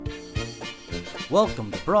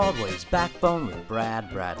Welcome to Broadway's Backbone with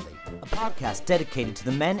Brad Bradley, a podcast dedicated to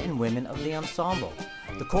the men and women of the ensemble,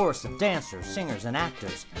 the chorus of dancers, singers, and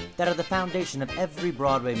actors that are the foundation of every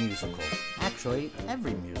Broadway musical, actually,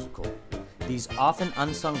 every musical. These often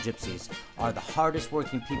unsung gypsies are the hardest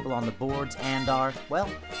working people on the boards and are, well,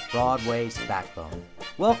 Broadway's backbone.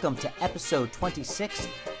 Welcome to episode 26.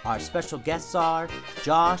 Our special guests are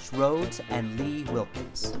Josh Rhodes and Lee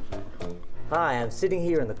Wilkins. Hi, I'm sitting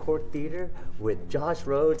here in the Court Theater with Josh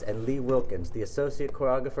Rhodes and Lee Wilkins, the associate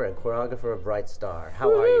choreographer and choreographer of Bright Star.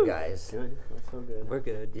 How are you guys? Good. We're so good. We're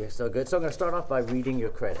good. You're so good. So I'm going to start off by reading your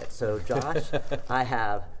credits. So Josh, I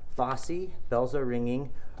have Fosse, Bells Are Ringing,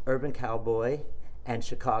 Urban Cowboy, and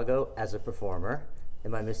Chicago as a performer.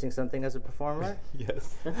 Am I missing something as a performer?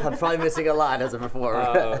 Yes. I'm probably missing a lot as a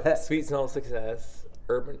performer. Sweet Smell of Success,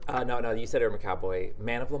 No, you said Urban Cowboy,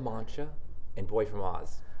 Man of La Mancha, and Boy from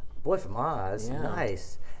Oz. Boy from Oz, Yeah.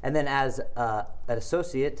 Nice. And then as an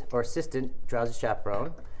associate or assistant drowsy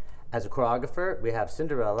chaperone, as a choreographer, we have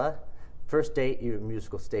Cinderella, First Date, your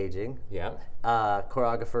musical staging, Yeah.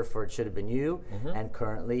 choreographer for It Should Have Been You, and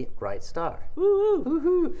currently Bright Star. Woo-hoo.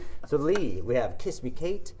 Woohoo! So Lee, we have Kiss Me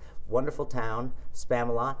Kate, Wonderful Town,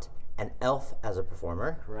 Spamalot, and Elf as a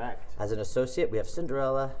performer. Correct. As an associate, we have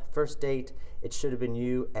Cinderella, First Date, It Should Have Been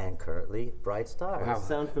You, and currently Bright Star. Wow.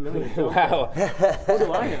 Sound familiar? Joe? Wow. Who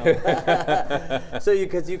do I know? So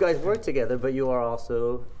because you guys work together, but you are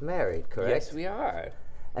also married, correct? Yes, we are.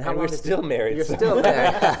 And we're has still it- married. You're so- still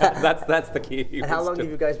married. That's the key. And how long have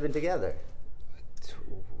you guys been together?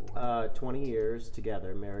 20 years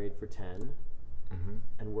together, married for 10,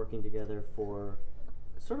 and working together for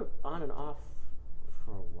sort of on and off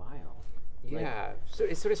for a while. Yeah, so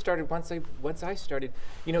it sort of started once I started.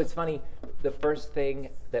 You know, it's funny. The first thing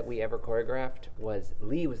that we ever choreographed was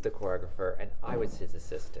Lee was the choreographer and I was his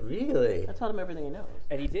assistant. Really? I taught him everything he knows.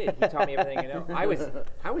 And he did. He taught me everything I know.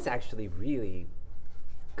 I was actually really,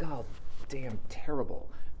 god damn terrible.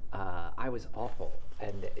 I was awful,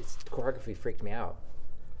 and choreography freaked me out.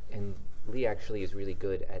 And Lee actually is really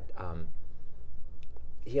good at.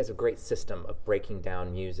 He has a great system of breaking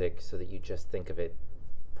down music so that you just think of it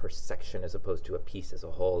per section as opposed to a piece as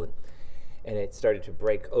a whole, and it started to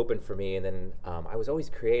break open for me. And then I was always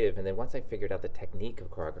creative, and then once I figured out the technique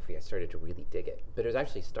of choreography, I started to really dig it. But it was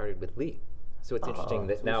actually started with Lee, so it's interesting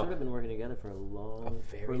that So now we've sort of been working together for a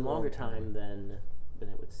very longer long time. time than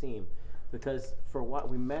it would seem, because for what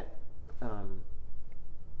we met on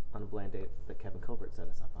a blind date that Kevin Covert set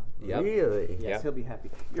us up on. Yep. Really? Yes, Yep. he'll be happy.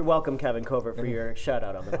 You're welcome, Kevin Covert, for your shout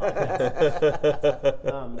out on the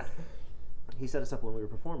podcast. He set us up when we were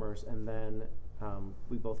performers, and then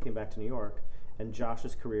we both came back to New York, and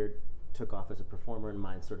Josh's career took off as a performer, and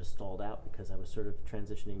mine sort of stalled out because I was sort of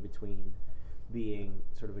transitioning between being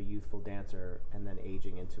sort of a youthful dancer and then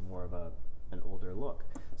aging into more of an older look.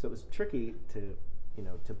 So it was tricky to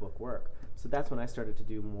book work. So that's when I started to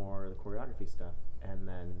do more of the choreography stuff, and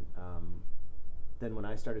then when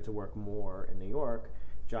I started to work more in New York,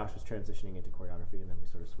 Josh was transitioning into choreography, and then we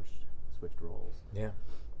sort of switched roles. Yeah.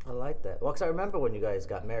 I like that. Well, because I remember when you guys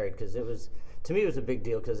got married, because to me, it was a big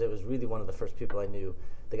deal because it was really one of the first people I knew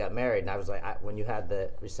that got married. And I was like, when you had the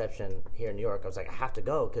reception here in New York, I was like, I have to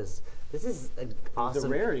go because this is an awesome. It was a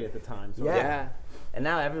rarity at the time. So Yeah. And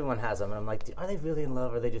now everyone has them, and I'm like, are they really in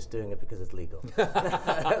love, or are they just doing it because it's legal?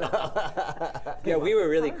 Yeah, we were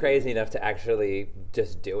really crazy enough to actually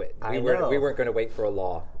just do it. I We know. weren't going to wait for a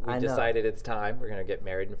law. We I know. decided it's time. We're going to get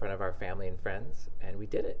married in front of our family and friends, and we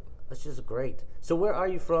did it. That's just great. So where are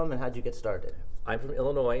you from, and how'd you get started? I'm from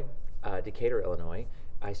Illinois, Decatur, Illinois.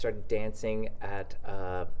 I started dancing at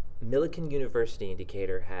Millikan University in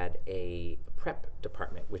Decatur. Had a prep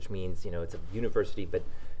department, which means it's a university, but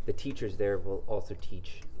the teachers there will also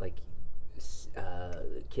teach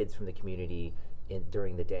kids from the community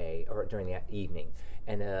during the day or during the evening.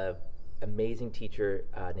 And an amazing teacher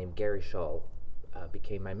named Gary Shull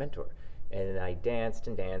became my mentor. And I danced,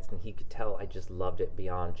 and he could tell I just loved it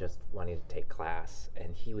beyond just wanting to take class.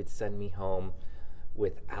 And he would send me home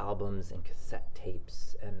with albums and cassette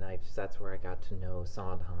tapes, and that's where I got to know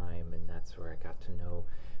Sondheim, and that's where I got to know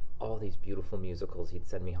all these beautiful musicals he'd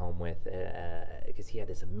send me home with, because he had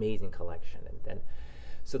this amazing collection. And then,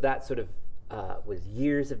 so that sort of was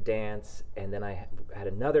years of dance. And then I had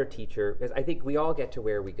another teacher, because I think we all get to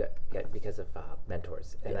where we get because of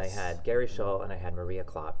mentors. And Yes. I had Gary Shull, and I had Maria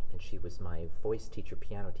Klopp, and she was my voice teacher,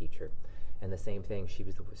 piano teacher. And the same thing, she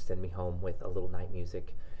would send me home with a little night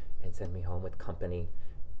music, and send me home with Company,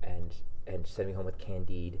 and send me home with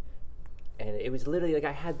Candide. And it was literally like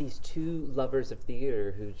I had these two lovers of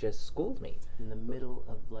theater who just schooled me. in the middle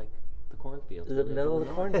of like the cornfields. The middle of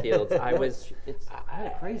the cornfields. I was. It's kind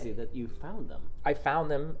of crazy that you found them. I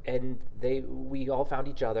found them, and we all found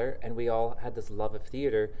each other, and we all had this love of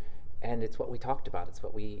theater, and it's what we talked about. It's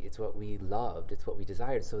what we loved. It's what we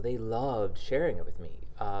desired. So they loved sharing it with me.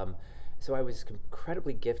 So I was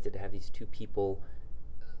incredibly gifted to have these two people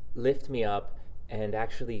lift me up and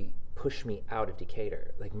actually push me out of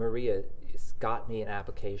Decatur. Like Maria got me an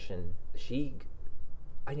application.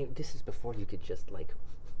 I knew this is before you could just like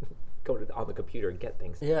go on the computer and get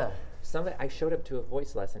things. Yeah. I showed up to a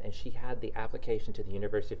voice lesson, and she had the application to the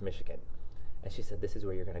University of Michigan, and she said, "This is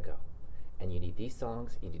where you're going to go, and you need these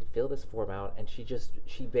songs. You need to fill this form out." And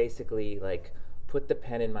she basically like put the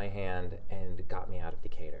pen in my hand and got me out of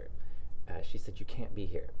Decatur. She said, "You can't be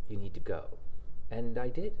here. You need to go." And I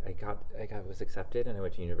did. I was accepted, and I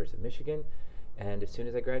went to University of Michigan. And as soon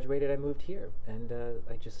as I graduated, I moved here. And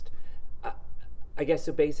I guess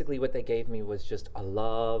so. Basically, what they gave me was just a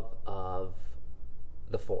love of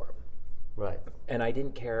the form, Right. and I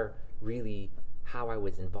didn't care really how I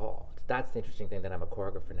was involved. That's the interesting thing that I'm a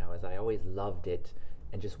choreographer now. Is I always loved it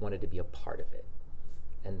and just wanted to be a part of it.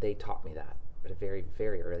 And they taught me that at a very,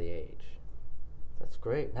 very early age. That's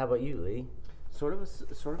great. How about you, Lee? Sort of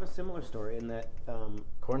a similar story in that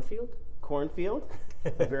Cornfield? cornfield,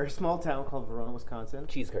 a very small town called Verona, Wisconsin.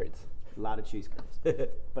 Cheese curds. A lot of cheese curds,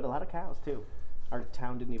 but a lot of cows too. Our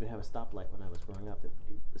town didn't even have a stoplight when I was growing up.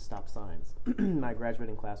 The stop signs. My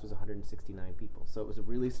graduating class was 169 people, so it was a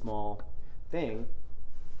really small thing.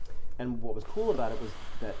 And what was cool about it was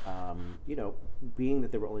that, being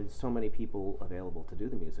that there were only so many people available to do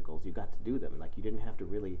the musicals, you got to do them. Like, you didn't have to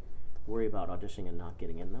really worry about auditioning and not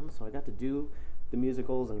getting in them. So I got to do the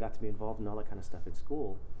musicals and got to be involved in all that kind of stuff at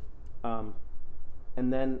school.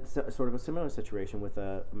 And then sort of a similar situation with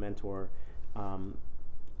a mentor.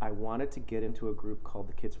 I wanted to get into a group called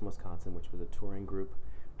the Kids from Wisconsin, which was a touring group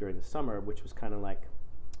during the summer, which was kind of like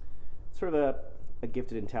sort of a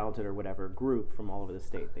gifted and talented or whatever group from all over the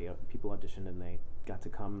state. People auditioned and they got to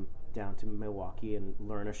come down to Milwaukee and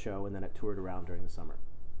learn a show, and then it toured around during the summer.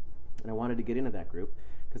 And I wanted to get into that group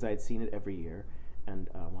because I had seen it every year and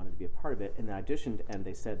wanted to be a part of it. And I auditioned, and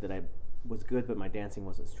they said that I was good, but my dancing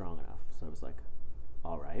wasn't strong enough. So I was like,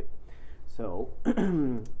 all right. So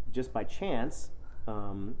just by chance,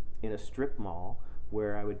 in a strip mall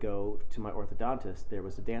where I would go to my orthodontist, there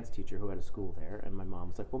was a dance teacher who had a school there, and my mom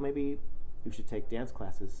was like, well, maybe you should take dance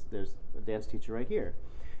classes. There's a dance teacher right here.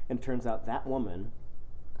 And it turns out that woman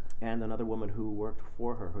and another woman who worked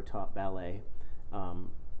for her who taught ballet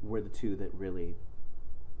were the two that really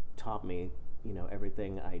taught me,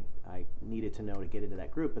 everything I needed to know to get into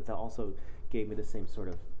that group, but they also gave me the same sort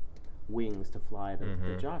of wings to fly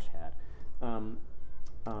that Josh had.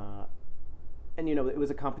 And it was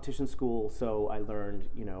a competition school, so I learned,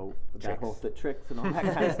 that whole tricks and all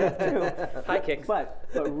that kind of stuff too. High kicks. But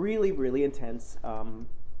really, really intense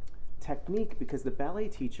technique, because the ballet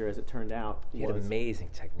teacher, as it turned out, He had amazing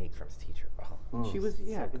technique from his teacher. she was,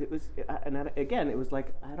 it was, again, it was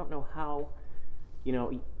like, I don't know how,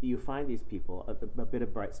 you find these people, a bit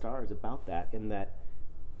of bright stars about that, in that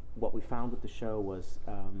what we found with the show was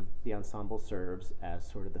the ensemble serves as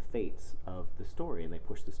sort of the fates of the story, and they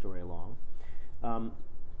push the story along.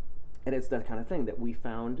 And it's that kind of thing that we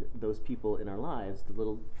found those people in our lives, the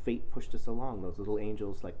little fate pushed us along, those little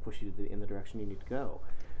angels like push you in the direction you need to go.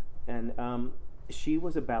 And she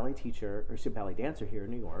was a ballet teacher, or she's a ballet dancer here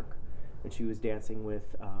in New York, and she was dancing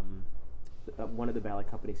with one of the ballet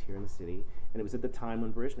companies here in the city, and it was at the time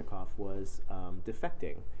when Baryshnikov was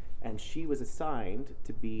defecting, and she was assigned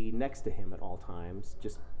to be next to him at all times,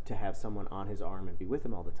 just to have someone on his arm and be with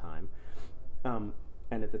him all the time.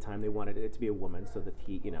 And at the time, they wanted it to be a woman so that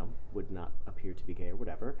he, would not appear to be gay or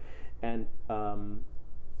whatever. And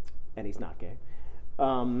he's not gay.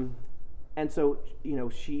 And so,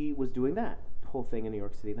 she was doing that whole thing in New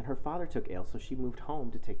York City. Then her father took ill, so she moved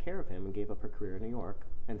home to take care of him and gave up her career in New York.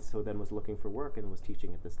 And so then was looking for work and was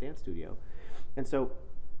teaching at this dance studio. And so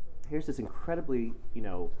here's this incredibly,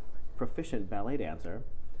 proficient ballet dancer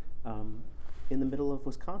in the middle of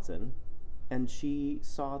Wisconsin. And she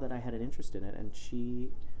saw that I had an interest in it, and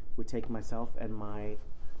she would take myself and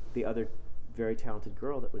the other very talented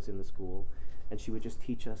girl that was in the school, and she would just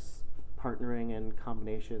teach us partnering and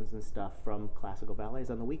combinations and stuff from classical ballets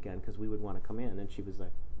on the weekend, because we would want to come in. And she was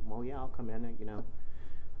like, well, yeah, I'll come in and,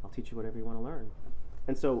 I'll teach you whatever you want to learn.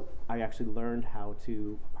 And so I actually learned how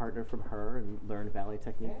to partner from her and learn ballet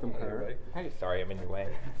technique from her. Hey, sorry, I'm in your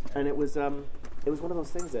way. And it was one of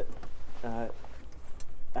those things that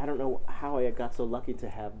I don't know how I got so lucky to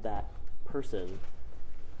have that person,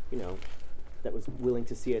 that was willing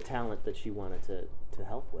to see a talent that she wanted to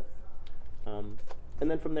help with.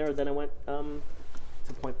 and then from there, then I went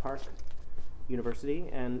to Point Park University,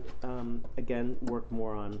 and again worked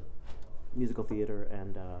more on musical theater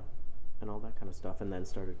and all that kind of stuff, and then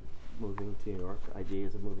started moving to New York.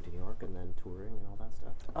 Ideas of moving to New York, and then touring and all that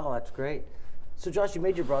stuff. Oh, that's great. So, Josh, you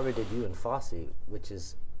made your Broadway debut in Fosse, which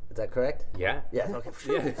is that correct? Yeah. Yeah. Okay.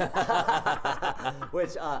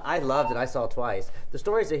 Which I loved and I saw twice. The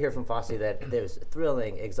stories I hear from Fosse that it was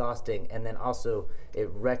thrilling, exhausting, and then also it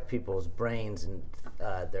wrecked people's brains and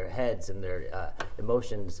their heads and their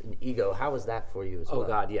emotions and ego. How was that for you as well? Oh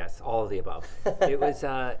God, yes, all of the above. It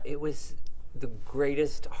was the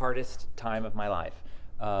greatest, hardest time of my life.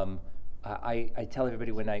 I tell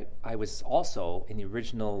everybody when I was also in the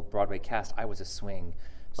original Broadway cast, I was a swing.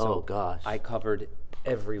 So Oh, gosh. I covered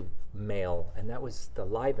every male, and that was the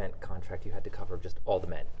live event contract. You had to cover just all the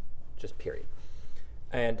men, just period.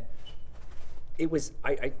 And it was,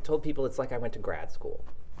 I told people it's like I went to grad school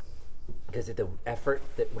because of the effort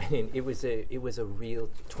that went in. It was a real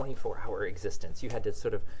 24-hour existence. You had to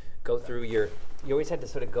sort of go through you always had to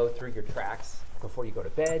sort of go through your tracks before you go to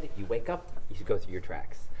bed. You wake up, you should go through your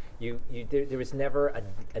tracks. There was never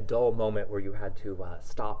a dull moment where you had to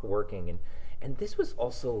stop working. And this was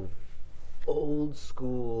also old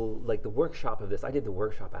school, like the workshop of this. I did the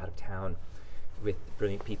workshop out of town with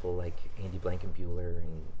brilliant people like Andy Blankenbuehler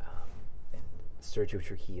and Sergio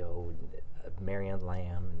Trujillo and Marianne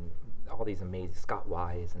Lamb and all these amazing, Scott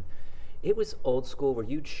Wise. And it was old school where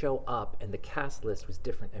you'd show up and the cast list was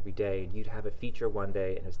different every day, and you'd have a feature one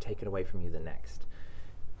day and it was taken away from you the next.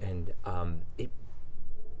 And it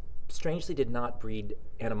strangely did not breed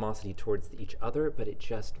animosity towards each other, but it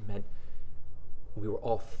just meant we were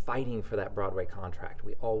all fighting for that Broadway contract.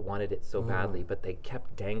 We all wanted it so badly, but they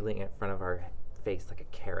kept dangling it in front of our face like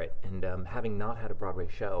a carrot. And having not had a Broadway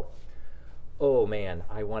show, oh man,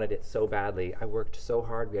 I wanted it so badly. I worked so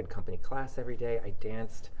hard. We had company class every day. I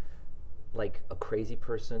danced like a crazy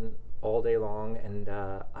person all day long. And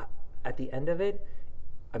at the end of it,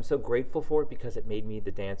 I'm so grateful for it because it made me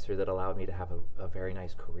the dancer that allowed me to have a very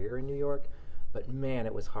nice career in New York. But man,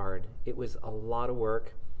 it was hard. It was a lot of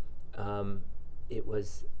work.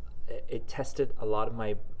 It tested a lot of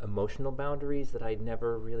my emotional boundaries that I'd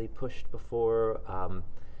never really pushed before.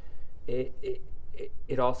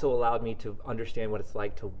 It also allowed me to understand what it's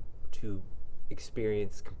like to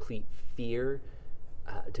experience complete fear.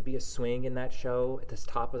 To be a swing in that show, at the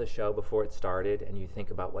top of the show before it started, and you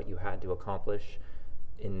think about what you had to accomplish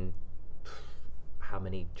in how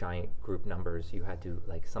many giant group numbers you had to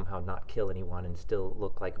somehow not kill anyone and still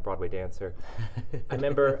look like a Broadway dancer. I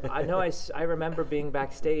remember being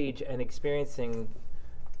backstage and experiencing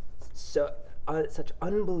such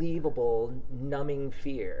unbelievable numbing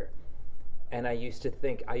fear. And I used to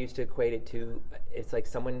equate it to, it's like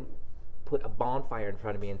someone put a bonfire in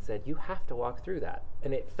front of me and said, you have to walk through that.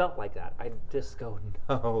 And it felt like that. I'd just go,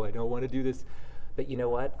 no, I don't want to do this. But you know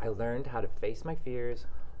what? I learned how to face my fears,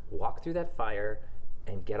 walk through that fire,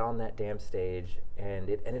 and get on that damn stage. And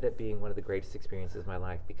it ended up being one of the greatest experiences of my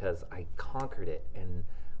life because I conquered it. And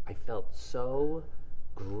I felt so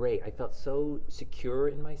great. I felt so secure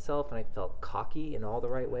in myself, and I felt cocky in all the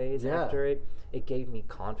right ways after it. It gave me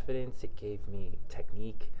confidence. It gave me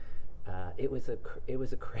technique. It was a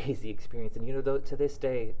crazy experience. And to this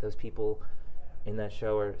day, those people in that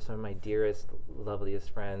show are some of my dearest, loveliest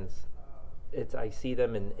friends. I see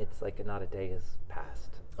them, and it's like not a day has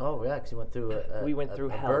passed. Oh yeah, because you went through we went through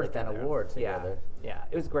hell birth together. and award together. Yeah,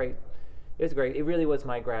 it was great. It really was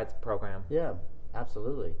my grad program. Yeah,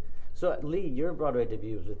 absolutely. So Lee, your Broadway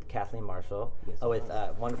debut was with Kathleen Marshall, with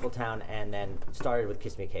Wonderful Town, and then started with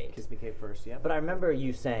Kiss Me Kate. Kiss Me Kate first, yeah. But I remember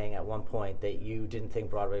you saying at one point that you didn't think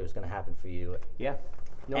Broadway was going to happen for you. Yeah.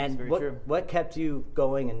 No, and it's very what, true. What kept you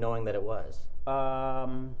going and knowing that it was?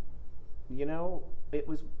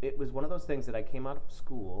 It was one of those things that I came out of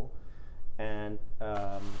school and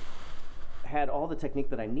had all the technique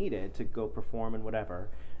that I needed to go perform and whatever.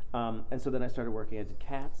 And so then I started working. I did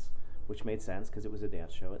Cats, which made sense because it was a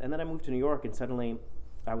dance show. And then I moved to New York, and suddenly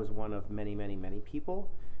I was one of many, many, many people,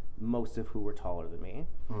 most of who were taller than me.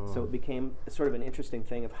 So it became sort of an interesting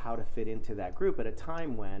thing of how to fit into that group at a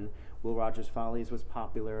time when Will Rogers Follies was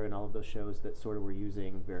popular and all of those shows that sort of were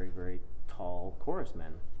using very, very tall chorus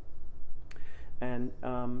men. And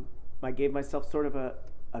I gave myself sort of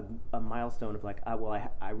a milestone of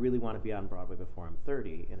I really want to be on Broadway before I'm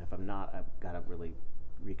 30, and if I'm not, I've got to really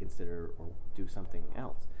reconsider or do something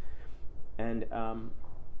else. And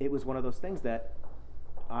it was one of those things that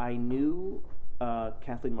I knew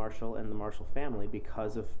Kathleen Marshall and the Marshall family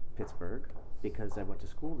because of Pittsburgh, because I went to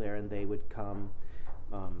school there, and they would come,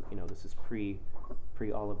 this is pre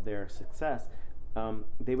all of their success,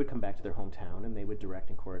 they would come back to their hometown and they would direct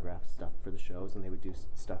and choreograph stuff for the shows, and they would do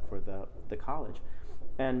stuff for the college.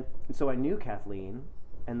 And so I knew Kathleen,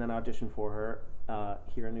 and then auditioned for her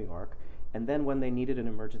here in New York. And then when they needed an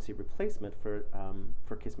emergency replacement for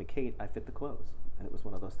Kiss Me Kate, I fit the clothes. And it was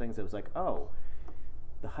one of those things that was like, oh,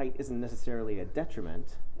 the height isn't necessarily a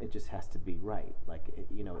detriment. It just has to be right. Like,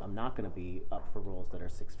 I'm not going to be up for roles that are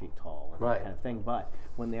 6 feet tall and that kind of thing. But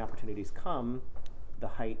when the opportunities come, the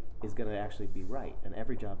height is going to actually be right. And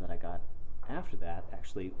every job that I got after that,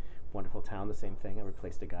 actually, Wonderful Town, the same thing. I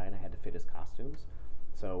replaced a guy and I had to fit his costumes.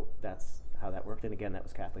 So that's how that worked. And again, that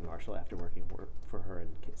was Kathleen Marshall after working for her in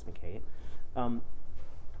Kiss Me Kate.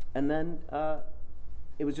 And then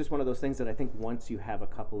it was just one of those things that I think once you have a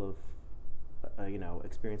couple of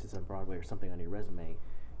experiences on Broadway or something on your resume,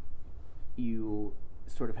 you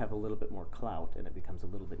sort of have a little bit more clout, and it becomes a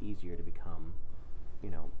little bit easier to become,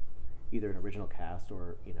 either an original cast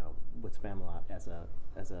or with Spamalot as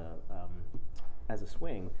a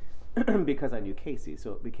swing, because I knew Casey.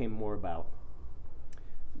 So it became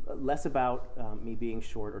less about me being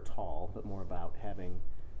short or tall, but more about having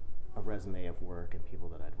a resume of work and people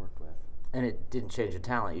that I'd worked with. And it didn't change your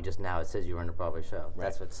talent. You just now it says you were in a Broadway show. Right.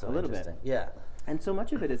 That's what's so a little interesting. Bit. Yeah. And so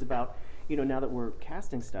much of it is about, now that we're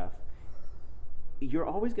casting stuff, you're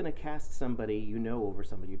always going to cast somebody over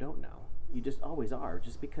somebody you don't know. You just always are,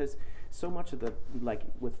 just because so much of like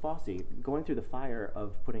with Fosse, going through the fire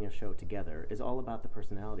of putting a show together is all about the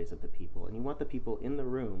personalities of the people. And you want the people in the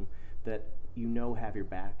room that have your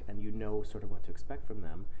back and sort of what to expect from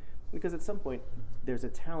them. Because at some point, there's a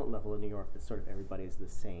talent level in New York that sort of everybody's the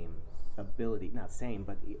same ability, not same,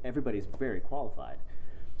 but everybody's very qualified.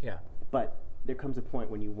 Yeah. But there comes a point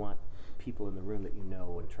when you want people in the room that you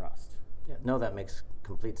know and trust. Yeah. No, that makes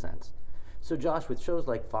complete sense. So Josh, with shows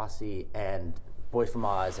like Fosse and Boys from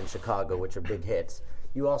Oz and Chicago, which are big hits,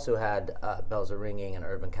 you also had Bells Are Ringing and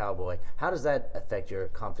Urban Cowboy. How does that affect your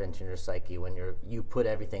confidence in your psyche when you put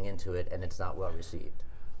everything into it and it's not well received?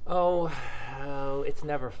 Oh, it's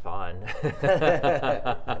never fun.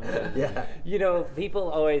 Yeah. People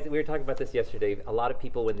always, we were talking about this yesterday, a lot of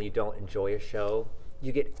people, when you don't enjoy a show,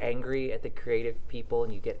 you get angry at the creative people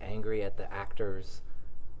and you get angry at the actors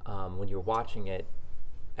when you're watching it,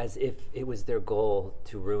 as if it was their goal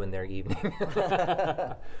to ruin their evening.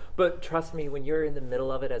 But trust me, when you're in the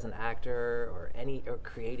middle of it as an actor or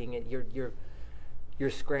creating it, you're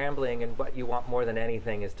scrambling, and what you want more than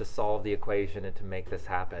anything is to solve the equation and to make this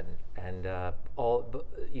happen. And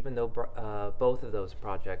even though both of those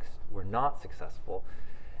projects were not successful,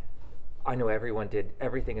 I know everyone did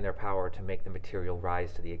everything in their power to make the material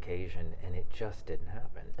rise to the occasion, and it just didn't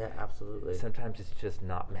happen. Yeah, absolutely. Sometimes it's just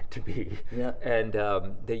not meant to be. Yeah. And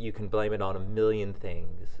that you can blame it on a million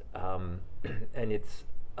things. And it's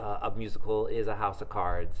a musical is a house of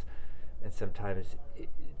cards, and sometimes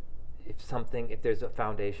if there's a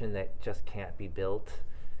foundation that just can't be built,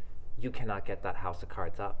 you cannot get that house of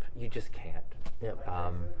cards up. You just can't. Yep.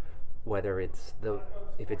 Whether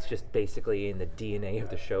if it's just basically in the DNA of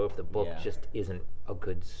the show, if the book just isn't a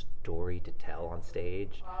good story to tell on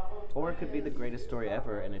stage. Or it could be the greatest story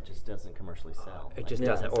ever and it just doesn't commercially sell. It just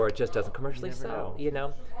doesn't, or it just doesn't commercially sell,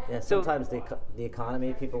 know. Yeah, sometimes the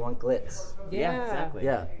economy, people want glitz. Yeah, exactly.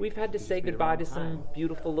 Yeah. We've had to say goodbye to some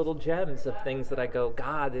beautiful little gems of things that I go,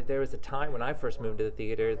 God, there was a time when I first moved to the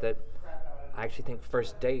theater that I actually think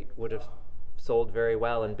First Date would have sold very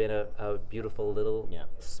well and been a beautiful little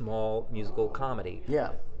small musical comedy.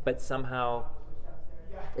 Yeah. But somehow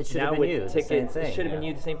it should now have been with used, tickets, the same thing. It should have been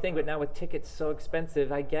used the same thing, but now with tickets so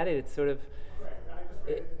expensive, I get it. It's sort of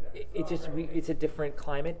it's a different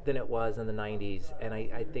climate than it was in the 90s, and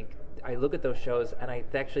I think I look at those shows and I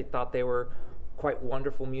actually thought they were quite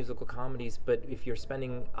wonderful musical comedies, but if you're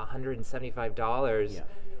spending $175,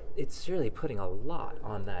 it's really putting a lot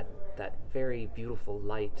on that very beautiful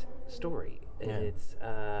light story. And it's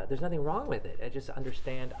there's nothing wrong with it. I just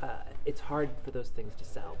understand it's hard for those things to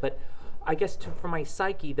sell. But I guess for my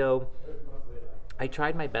psyche, though, I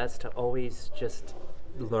tried my best to always just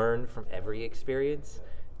learn from every experience,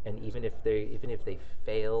 and even if they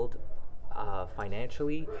failed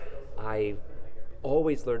financially, I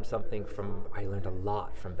always learned something from. I learned a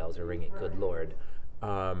lot from Bells Are Ringing. Good Lord,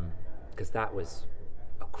 because that was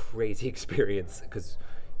a crazy experience. Because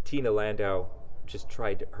Tina Landau just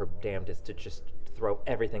tried her damnedest to just throw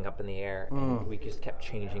everything up in the air, and we just kept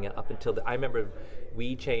changing it up until I remember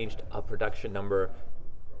we changed a production number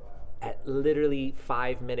at literally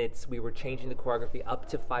 5 minutes, we were changing the choreography up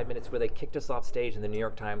to 5 minutes where they kicked us off stage and the New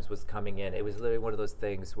York Times was coming in. It was literally one of those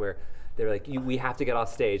things where they're like, we have to get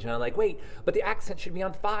off stage. And I'm like, wait, but the accent should be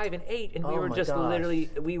on 5 and 8. And we were just literally,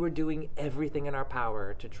 we were doing everything in our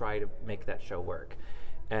power to try to make that show work.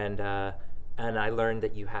 And I learned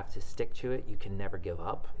that you have to stick to it. You can never give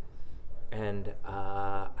up. And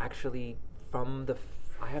actually,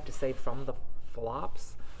 I have to say, from the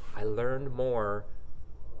flops, I learned more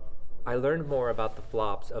about the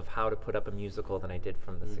flops of how to put up a musical than I did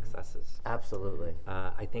from the successes. Absolutely.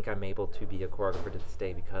 I think I'm able to be a choreographer to this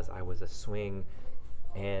day because I was a swing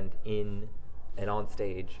and on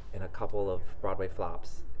stage in a couple of Broadway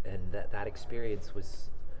flops, and that experience was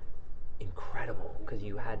incredible because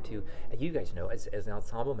you had to, and you guys know, as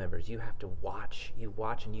ensemble members, you have to watch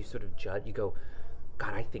and you sort of judge. You go,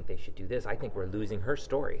 God, I think they should do this. I think we're losing her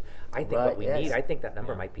story. I think what we need, I think that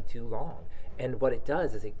number might be too long. And what it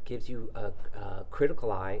does is it gives you a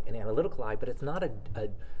critical eye, an analytical eye, but it's not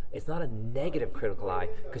a negative critical eye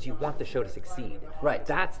because you want the show to succeed. Right.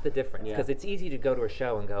 That's the difference. Because it's easy to go to a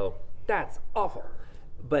show and go, that's awful.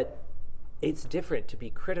 But it's different to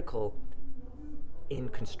be critical in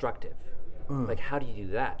constructive. Like, how do you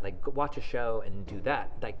do that? Like, go watch a show and do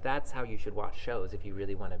that. Like, that's how you should watch shows if you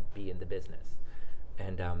really want to be in the business.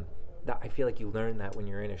 And I feel like you learn that when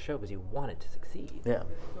you're in a show because you want it to succeed. Yeah,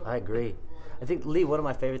 I agree. I think, Lee, one of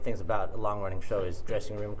my favorite things about a long-running show is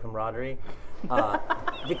dressing room camaraderie,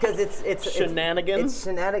 because it's Shenanigans? It's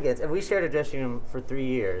shenanigans, and we shared a dressing room for 3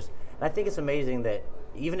 years, and I think it's amazing that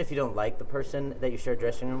even if you don't like the person that you share a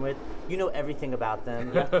dressing room with, you know everything about them.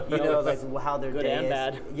 You know, like how their good day and is.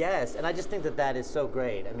 bad. Yes, and I just think that is so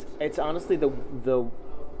great. I mean, It's honestly the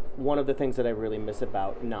one of the things that I really miss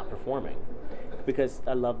about not performing, because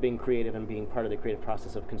I love being creative and being part of the creative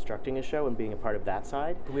process of constructing a show and being a part of that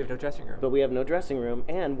side. But we have no dressing room. But we have no dressing room,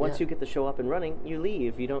 and once you get the show up and running, you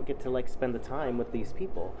leave. You don't get to like spend the time with these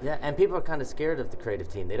people. yeah, and people are kind of scared of the creative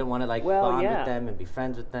team. They don't want to bond with them and be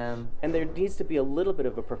friends with them. And there needs to be a little bit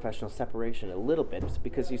of a professional separation, a little bit,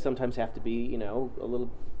 because you sometimes have to be, a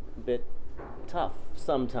little bit tough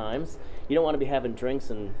sometimes. You don't want to be having drinks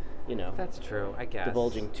and, That's true, I guess.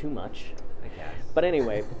 divulging too much. I guess. But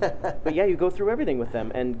anyway, you go through everything with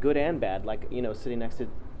them, and good and bad. Like, sitting next to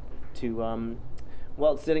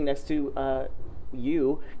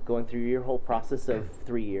you, going through your whole process of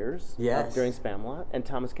 3 years during Spamalot, and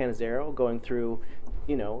Thomas Cannizzaro going through,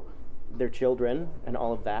 their children and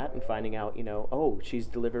all of that, and finding out, oh, she's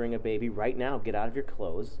delivering a baby right now. Get out of your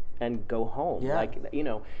clothes and go home. Yeah. Like,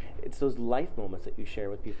 it's those life moments that you share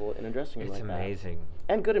with people in a dressing room like that. It's amazing.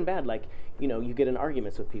 And good and bad, like, you get in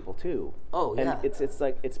arguments with people too. Oh, yeah. And it's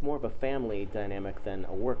like, it's more of a family dynamic than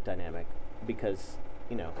a work dynamic, because,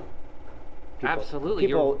 people, Absolutely.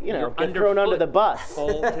 people, You're get thrown under the bus.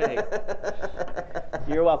 Whole day.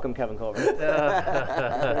 You're welcome, Kevin Culver.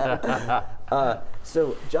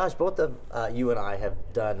 So, Josh, both of you and I have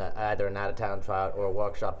done either an out-of-town tryout or a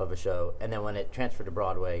workshop of a show, and then when it transferred to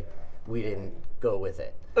Broadway, we didn't go with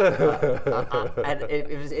it. And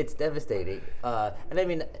it's devastating. And I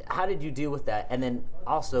mean, how did you deal with that? And then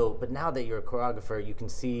also, but now that you're a choreographer, you can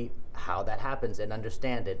see how that happens and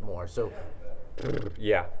understand it more. So,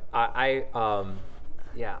 Yeah, I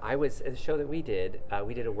was at the show that we did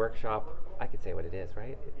a workshop. I could say what it is,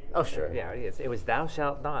 right? oh sure, Yeah, it is. It was Thou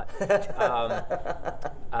Shalt Not.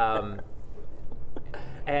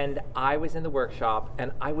 And I was in the workshop,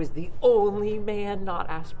 and I was the only man not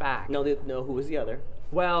asked back. No, who was the other?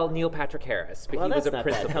 Well, Neil Patrick Harris, but Well, he was that's a not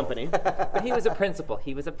principal. bad company. But he was a principal.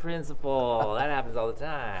 That happens all the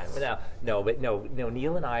time. But no.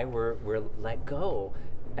 Neil and I were let go,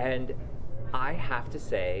 and I have to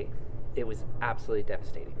say, it was absolutely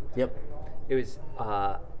devastating. Yep. It was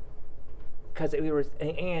because we were,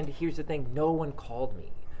 and here's the thing: no one called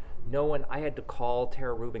me. No one. I had to call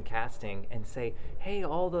Tara Rubin Casting and say, "Hey,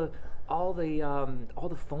 all the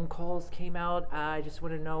phone calls came out. I just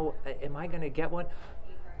want to know, am I going to get one?"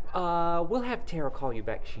 We'll have Tara call you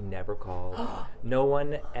back. She never called. No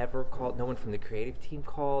one ever called. No one from the creative team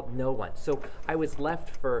called. No one. So I was left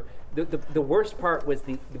for the worst part was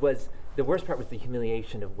the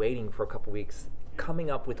humiliation of waiting for a couple weeks,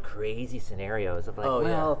 coming up with crazy scenarios of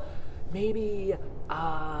like, maybe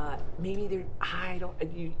there. I don't.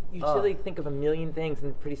 You silly think of a million things,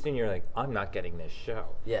 and pretty soon you're like, I'm not getting this show.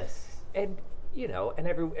 Yes. And and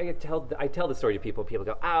I tell the story to people. People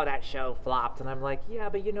go, "Oh, that show flopped," and I'm like, "Yeah,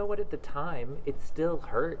 but you know what? At the time, it still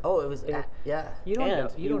hurt." Oh, it was. Yeah. Yeah. You don't know.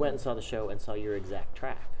 You went and saw the show and saw your exact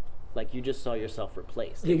track. like you just saw yourself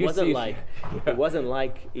replaced. Yeah, It you wasn't see- like yeah. it wasn't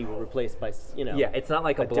like you were replaced by Yeah, it's not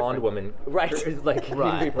like a blonde different- woman, Right. Like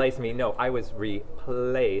Right. replaced me. No, I was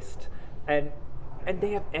replaced, and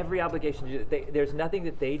they have every obligation to do it. There's nothing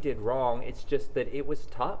that they did wrong. It's just that it was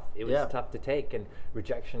tough. It was Yeah. tough to take, and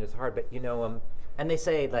rejection is hard. But And they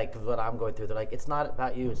say, like, what I'm going through, they're like, it's not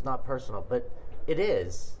about you, it's not personal, but it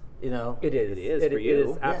is, you know? it is. It is for It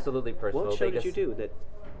you. is absolutely personal. What show They did you just- do that?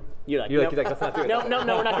 You're like, You're nope. like, let's not do it. no,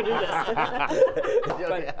 we're not gonna do this.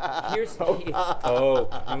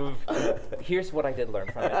 But here's what I did learn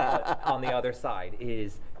from it. On the other side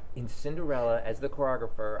is in Cinderella, as the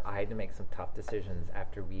choreographer, I had to make some tough decisions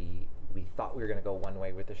after we thought we were going to go one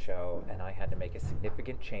way with the show, and I had to make a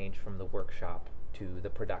significant change from the workshop to the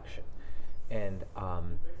production. And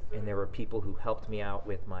there were people who helped me out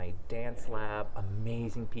with my dance lab,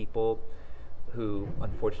 amazing people who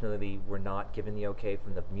unfortunately were not given the okay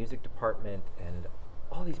from the music department, and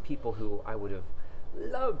all these people who I would have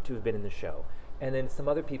loved to have been in the show. And then some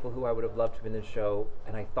other people who I would have loved to have been in the show,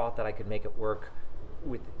 and I thought that I could make it work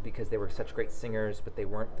because they were such great singers, but they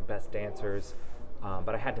weren't the best dancers.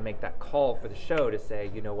 But I had to make that call for the show to say,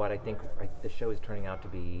 you know what, I think the show is turning out to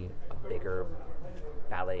be a bigger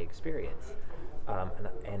ballet experience,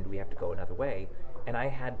 and we have to go another way. And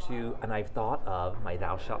I've thought of my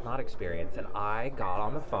Thou Shalt Not experience, and I got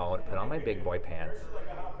on the phone, put on my big boy pants,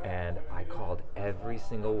 and I called every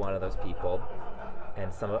single one of those people,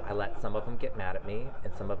 and I let some of them get mad at me,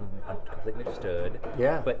 and some of them completely understood.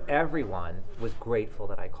 Yeah. But everyone was grateful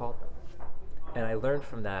that I called them. And I learned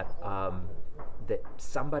from that that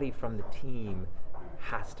somebody from the team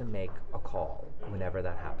has to make a call whenever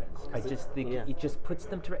that happens. I just think Yeah. it just puts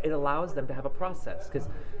them to, it allows them to have a process, because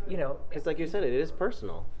Because like you said, it is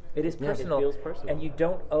personal. it is personal, It feels personal. and you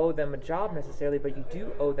don't owe them a job necessarily, but you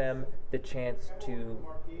do owe them the chance to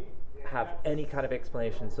have any kind of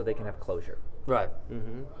explanation so they can have closure. Right.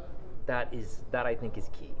 That I think is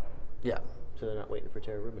key. Yeah. So they're not waiting for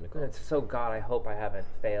Tara Rubin to call. And so God, I hope I haven't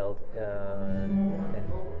failed and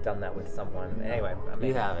done that with someone. Anyway,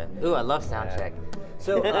 You haven't. Ooh, I love sound check.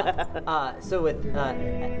 So, so with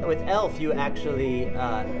Elf, you actually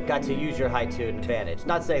got to use your height to advantage.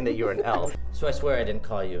 Not saying that you were an elf. So I swear I didn't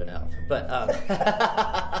call you an elf. But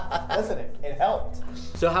Listen, it helped.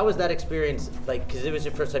 so how was that experience? Like, because it was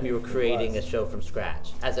your first time you were creating a was. show from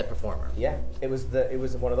scratch as a performer. Yeah, it was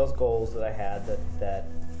one of those goals that I had that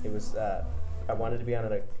it was. I wanted to be on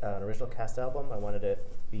an original cast album. I wanted to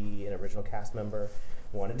be an original cast member.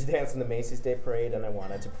 I wanted to dance in the Macy's Day Parade, and I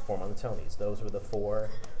wanted to perform on the Tonys. Those were the four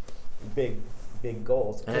big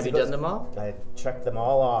goals. And have you done them all? I checked them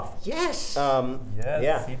all off. Yes. Yes,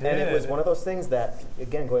 Yeah, he and it was did. one of those things that,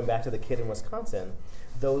 again, going back to the kid in Wisconsin,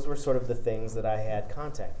 those were sort of the things that I had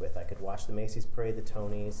contact with. I could watch the Macy's Parade, the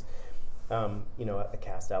Tonys, a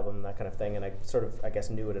cast album, that kind of thing, and I sort of, I guess,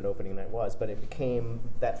 knew what an opening night was, but it became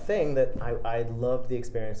that thing that I loved the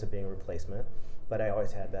experience of being a replacement, but I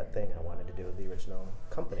always had that thing I wanted to do with the original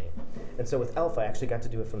company. And so with Elf, I actually got to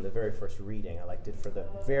do it from the very first reading. I did for the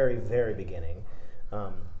very, very beginning,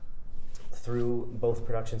 through both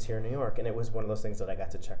productions here in New York, and it was one of those things that I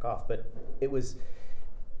got to check off. But it was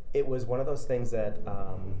one of those things that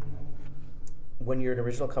when you're an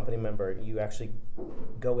original company member, you actually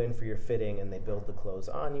go in for your fitting, and they build the clothes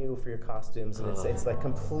on you for your costumes, and it's like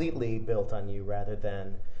completely built on you rather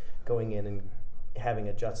than going in and having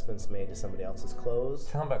adjustments made to somebody else's clothes.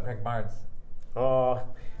 Tell him about Greg Barnes. Oh,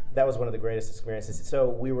 that was one of the greatest experiences. So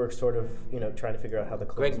we were sort of, trying to figure out how the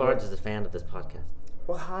clothes Greg Barnes worked. is a fan of this podcast.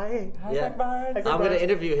 Well, hi. Hi, Yeah. Greg Barnes. I'm going to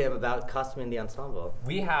interview him about costuming the ensemble.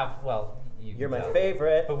 We have, You're can my tell.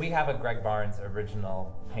 favorite. But we have a Greg Barnes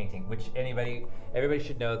original painting, which everybody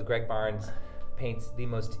should know. The Greg Barnes paints the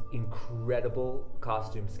most incredible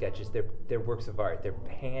costume sketches. They're works of art. They're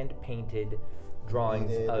hand painted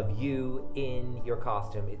drawings Painted. of you in your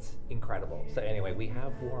costume. It's incredible. So anyway, we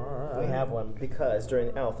have one. We have one because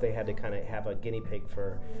during Elf they had to kind of have a guinea pig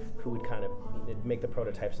for who would kind of make the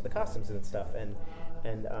prototypes of the costumes and stuff, and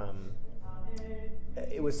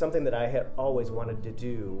it was something that I had always wanted to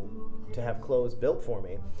do, to have clothes built for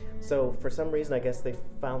me. So for some reason, I guess they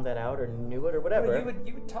found that out or knew it or whatever. Well,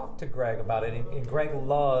 you would talk to Greg about it, and Greg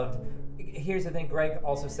loved. Here's the thing. Greg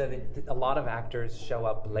also said that a lot of actors show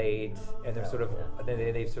up late, and they're sort of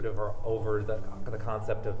they sort of are over the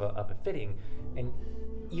concept of a fitting, and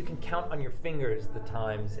you can count on your fingers the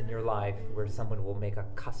times in your life where someone will make a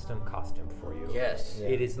custom costume for you. Yes. Yeah.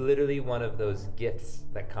 It is literally one of those gifts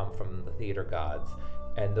that come from the theater gods.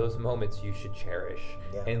 and those moments you should cherish.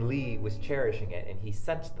 Yeah. And Lee was cherishing it, and he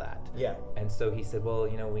sensed that. Yeah. And so he said, well,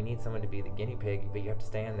 we need someone to be the guinea pig, but you have to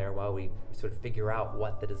stand there while we sort of figure out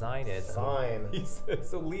what the design is. Fine. He said,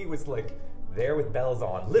 so Lee was like there with bells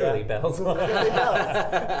on, literally bells on.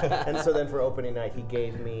 And so then for opening night, he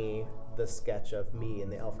gave me the sketch of me in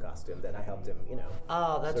the elf costume that I helped him,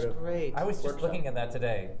 Oh, that's sort of great. I was just workshop. looking at that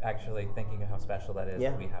today, actually, thinking of how special that is Yeah.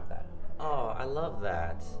 that we have that. Oh, I love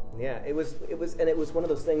that. Yeah, it was one of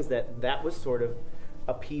those things that was sort of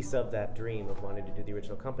a piece of that dream of wanting to do the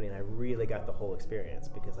original company, and I really got the whole experience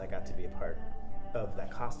because I got to be a part of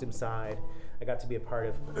that costume side. I got to be a part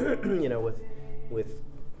of, with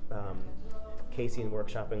Casey and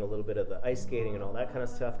workshopping a little bit of the ice skating and all that kind of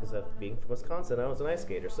stuff because of being from Wisconsin, I was an ice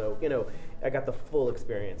skater, so I got the full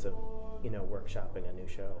experience of workshopping a new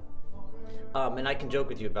show. And I can joke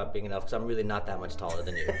with you about being an elf because I'm really not that much taller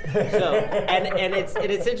than you. So, and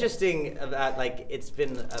it's interesting that like it's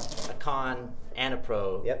been a con and a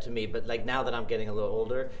pro Yep. to me, but like now that I'm getting a little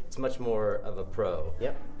older, it's much more of a pro.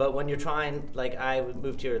 Yep. But when you're trying, like I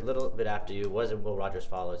moved here a little bit after you, it wasn't Will Rogers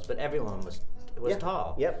Follows, but everyone was Yeah.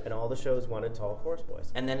 tall. Yep, and all the shows wanted tall chorus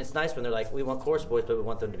boys. And then it's nice when they're like, we want chorus boys, but we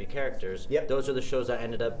want them to be characters. Yep. Those are the shows I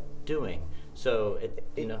ended up doing. So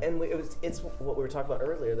It's what we were talking about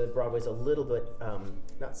earlier, that Broadway's a little bit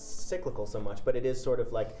not cyclical so much, but it is sort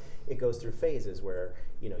of like it goes through phases where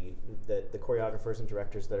the choreographers and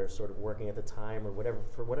directors that are sort of working at the time or whatever,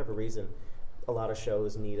 for whatever reason, a lot of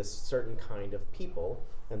shows need a certain kind of people,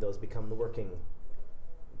 and those become the working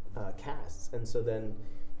casts, and so then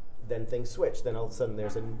things switch. Then all of a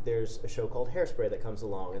sudden there's a show called Hairspray that comes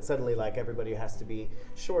along, and suddenly like everybody has to be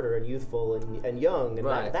shorter and youthful and young and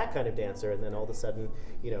Right. that kind of dancer. And then all of a sudden,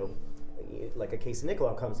 like a Casey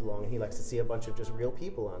Nicolau comes along and he likes to see a bunch of just real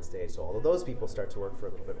people on stage. So all of those people start to work for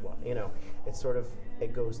a little bit. It's sort of,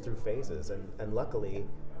 it goes through phases. And luckily,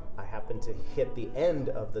 I happened to hit the end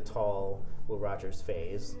of the tall Will Rogers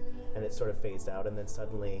phase, and it sort of phased out, and then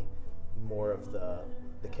suddenly more of the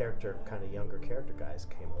character, kind of younger character guys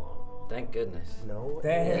came along. thank goodness. No,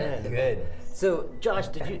 Thank end. good. So, Josh,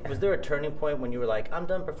 was there a turning point when you were like, I'm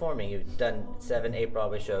done performing? You've done 7, 8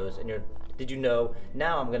 Broadway shows, and did you know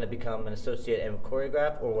now I'm going to become an associate and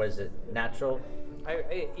choreograph, or was it natural?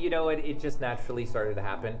 It just naturally started to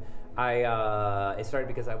happen. It started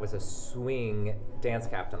because I was a swing dance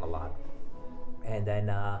captain a lot, and then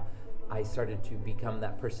I started to become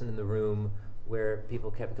that person in the room where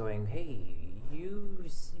people kept going, "Hey, will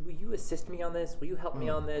you assist me on this? Will you help me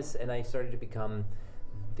on this?" And I started to become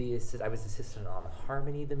I was assistant on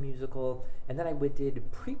Harmony the musical, and then I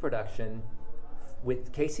did pre-production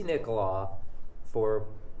with Casey Nicolau for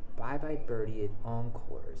Bye Bye Birdie at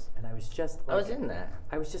Encores, and I was just like, I was in that.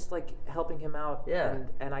 I was just like helping him out, Yeah.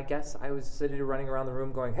 and I guess I was sitting there running around the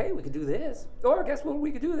room going, "Hey, we could do this," or "Guess what,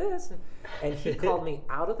 we could do this," and he called me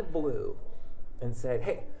out of the blue and said,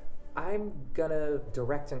 "Hey, I'm gonna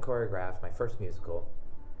direct and choreograph my first musical,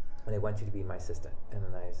 and I want you to be my assistant." And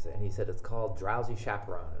then he said, "It's called Drowsy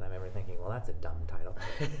Chaperone," and I remember thinking, "Well, that's a dumb title,"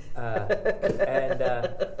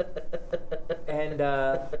 and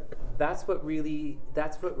that's what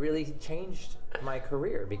really changed my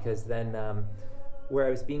career, because then where I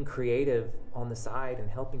was being creative on the side and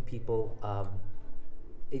helping people,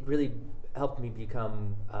 it really helped me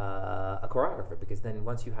become a choreographer, because then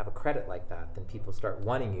once you have a credit like that, then people start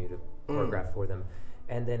wanting you to choreograph for them.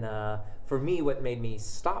 And then for me, what made me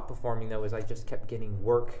stop performing though is I just kept getting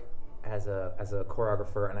work as a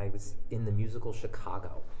choreographer, and I was in the musical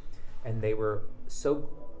Chicago, and they were so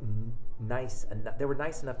nice, and they were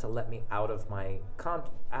nice enough to let me out of my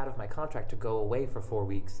contract to go away for 4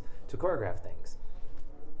 weeks to choreograph things,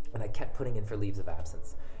 and I kept putting in for leaves of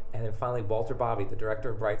absence. And then finally, Walter Bobby, the director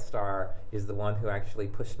of Bright Star, is the one who actually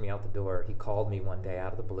pushed me out the door. He called me one day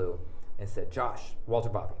out of the blue and said, "Josh, Walter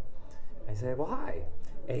Bobby." I said, "Well, hi."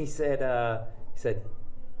 And he said,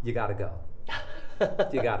 "You gotta go.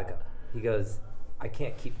 You gotta go." He goes, "I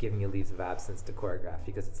can't keep giving you leaves of absence to choreograph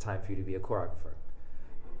because it's time for you to be a choreographer."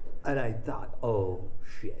 And I thought, oh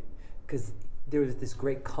shit, because there was this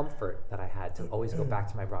great comfort that I had to always go back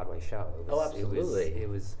to my Broadway show. Absolutely.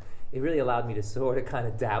 It really allowed me to sort of kind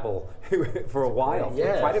of dabble for a while.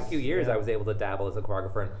 Yes. For quite a few years, I was able to dabble as a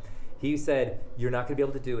choreographer. And he said, "You're not going to be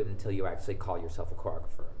able to do it until you actually call yourself a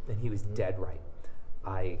choreographer." And he was dead right.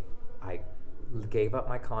 I gave up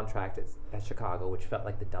my contract at Chicago, which felt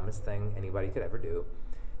like the dumbest thing anybody could ever do,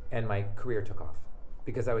 and my career took off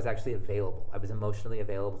because I was actually available. I was emotionally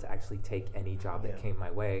available to actually take any job that came my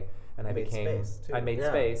way, and I made space, too. I made Yeah.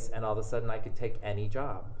 space, and all of a sudden I could take any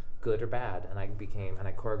job, good or bad, and I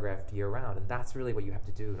choreographed year round, and that's really what you have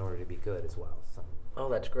to do in order to be good as well. So. Oh,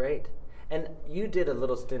 that's great. And you did a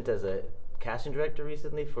little stint as a casting director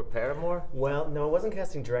recently for Paramore. Well, no, I wasn't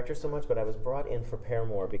casting director so much, but I was brought in for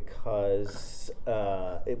Paramore because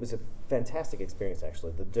it was a fantastic experience,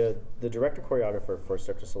 actually. The director choreographer for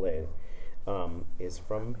Cirque du Soleil is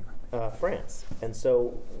from France, and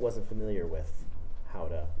so wasn't familiar with how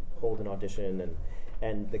to hold an audition,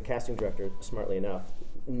 and the casting director, smartly enough,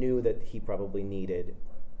 knew that he probably needed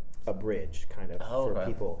a bridge kind of for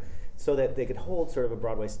people so that they could hold sort of a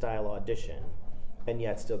Broadway style audition and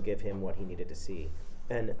yet still give him what he needed to see.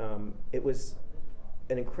 And it was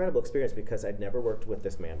an incredible experience because I'd never worked with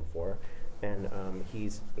this man before, and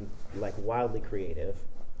he's like wildly creative.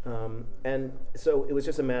 And so it was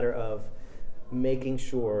just a matter of making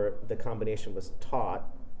sure the combination was taught,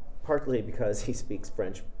 partly because he speaks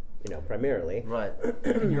French, primarily. Right.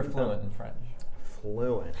 You're fluent in French.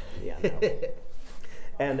 Fluent, yeah.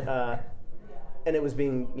 No. And it was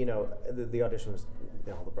being, the audition was,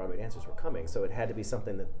 all the Broadway dancers were coming, so it had to be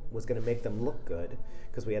something that was going to make them look good,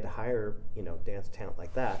 because we had to hire, dance talent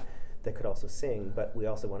like that could also sing, but we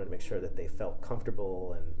also wanted to make sure that they felt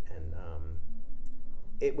comfortable, and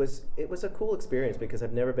it was a cool experience because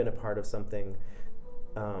I've never been a part of something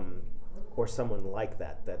or someone like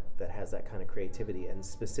that has that kind of creativity and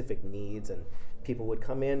specific needs, and people would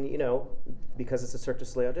come in, because it's a Cirque du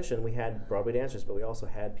Soleil audition, we had Broadway dancers, but we also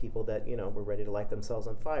had people that, were ready to light themselves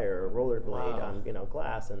on fire or rollerblade on,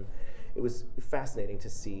 glass, and it was fascinating to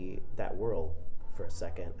see that world for a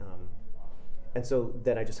second. And so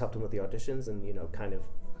then I just helped him with the auditions and, kind of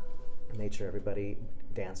made sure everybody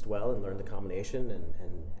danced well and learned the combination,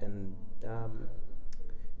 and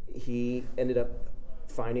he ended up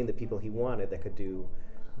finding the people he wanted that could do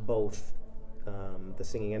both the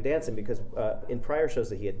singing and dancing, because in prior shows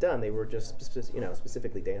that he had done, they were just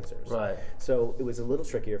specifically dancers. Right. So it was a little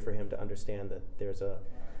trickier for him to understand that there's a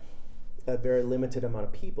very limited amount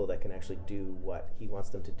of people that can actually do what he wants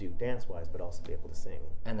them to do dance-wise, but also be able to sing.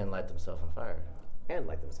 And then light themselves on fire. And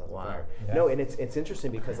light themselves on fire. Yeah. No, and it's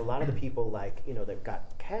interesting because a lot of the people that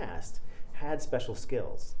got cast had special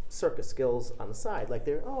skills, circus skills on the side. Like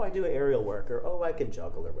I do aerial work, or I can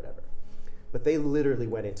juggle or whatever. But they literally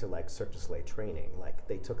went into Cirque du Soleil training. Like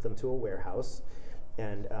they took them to a warehouse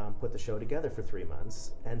and put the show together for 3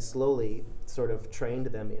 months and slowly sort of trained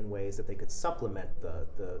them in ways that they could supplement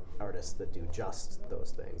the artists that do just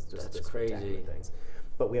those things, just That's the spectacular crazy. things.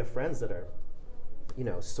 But we have friends that are,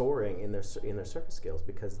 soaring in their circus skills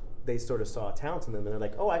because they sort of saw a talent in them, and they're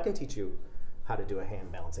like, oh, I can teach you how to do a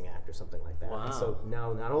hand balancing act or something like that. Wow. And so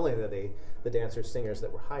now not only are they the dancers, singers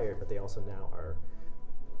that were hired, but they also now are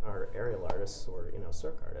aerial artists or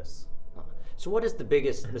cirque artists. So what is the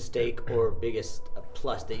biggest mistake or biggest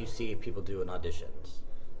plus that you see people do in auditions?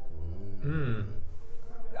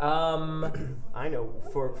 I know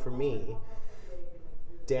for me,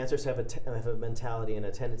 dancers have a mentality and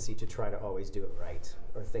a tendency to try to always do it right,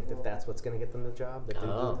 or think that that's what's going to get them the job, that they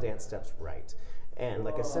do the dance steps right. And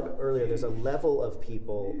like I said earlier, there's a level of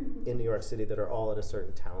people in New York City that are all at a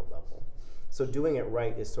certain talent level. So doing it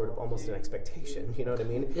right is sort of almost an expectation, you know what I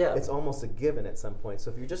mean? Yeah. It's almost a given at some point.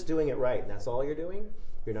 So if you're just doing it right and that's all you're doing,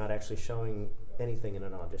 you're not actually showing anything in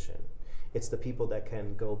an audition. It's the people that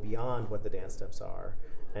can go beyond what the dance steps are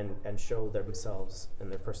and show themselves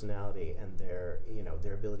and their personality and their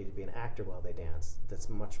ability to be an actor while they dance. That's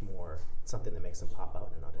much more something that makes them pop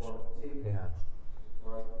out in an audition. Yeah.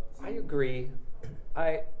 I agree.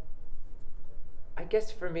 I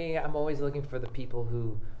guess for me, I'm always looking for the people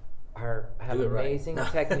who have Do it right. amazing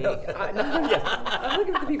technique. I'm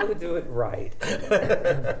looking for the people who do it right.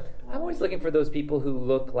 I'm always looking for those people who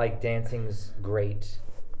look like dancing's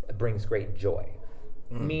brings great joy.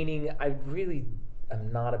 Meaning, I really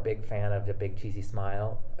am not a big fan of the big cheesy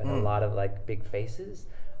smile and a lot of big faces.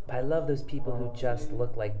 But I love those people who just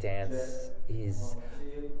look like dance is.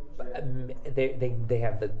 They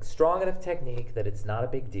have the strong enough technique that it's not a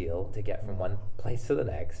big deal to get from one place to the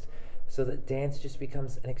next, so that dance just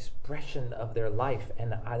becomes an expression of their life.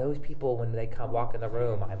 And those people, when they walk in the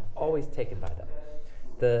room, I'm always taken by them.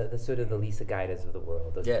 The sort of the Lisa Gaidas of the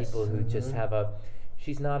world, those Yes. people who just have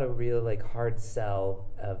she's not a real hard sell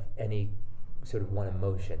of any sort of one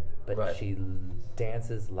emotion, but Right. she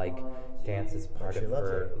dances like dance is part She of loves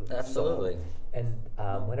her it. Absolutely. soul. And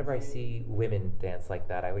whenever I see women dance like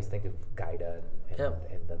that, I always think of Gaida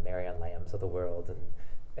and the Marianne Lambs of the world,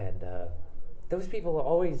 and those people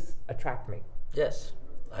always attract me. Yes,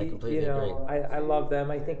 I completely agree. I love them.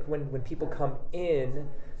 I think when people come in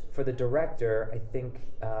for the director, I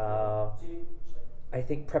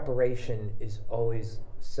think preparation is always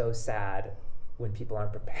so sad when people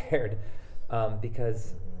aren't prepared,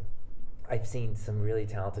 because I've seen some really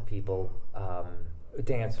talented people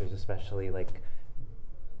dancers especially, like,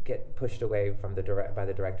 get pushed away from by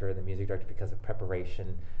the director and the music director because of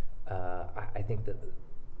preparation. I think that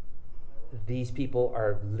these people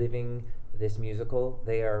are living this musical.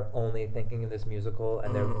 They are only thinking of this musical,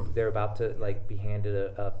 and they're about to like be handed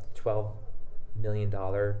a $12 million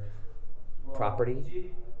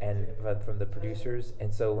property and from the producers.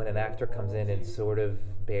 And so when an actor comes in and sort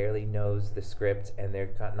of barely knows the script and they're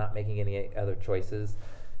not making any other choices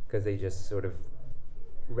because they just sort of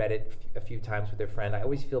read it a few times with their friend, I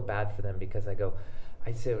always feel bad for them because I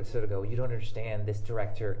sort of go, you don't understand, this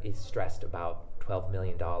director is stressed about $12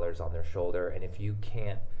 million on their shoulder, and if you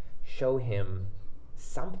can't show him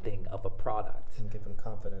something of a product and give him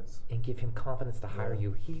confidence to hire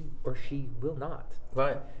you, he or she will not.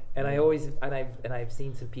 Right. And I've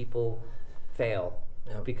seen some people fail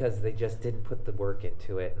because they just didn't put the work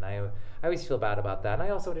into it, and I always feel bad about that. And I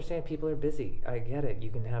also understand people are busy. I get it. You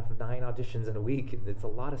can have 9 auditions in a week. It's a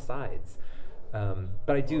lot of sides.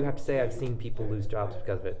 But I do have to say I've seen people lose jobs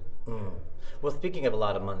because of it. Well, speaking of a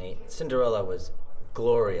lot of money, Cinderella was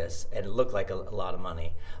glorious and it looked like a lot of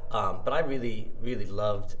money. But I really, really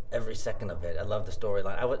loved every second of it. I loved the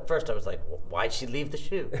storyline. First I was like, why'd she leave the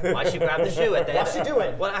shoe? Why'd she grab the shoe at the end? What's she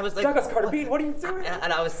doing? Well, I was like, Douglas Carter Bean, what are you doing?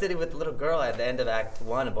 And I was sitting with the little girl at the end of Act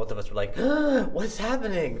 1, and both of us were like, what's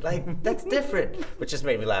happening? Like, that's different. Which just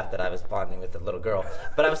made me laugh that I was bonding with the little girl.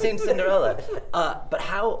 But I was seeing Cinderella. But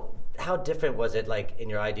how different was it, like, in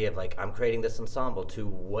your idea of, like, I'm creating this ensemble to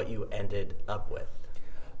what you ended up with?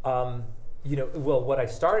 Well, what I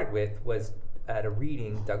started with was at a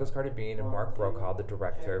reading, Douglas Carter Bean and Mark Brokaw, the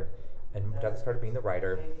director, and Douglas Carter Bean, the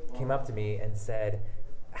writer, came up to me and said,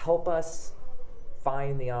 help us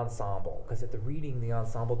find the ensemble. Because at the reading, the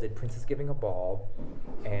ensemble did Princess Giving a Ball,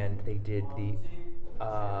 and they did the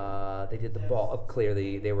ball.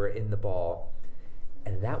 Clearly, they were in the ball.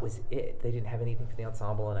 And that was it. They didn't have anything for the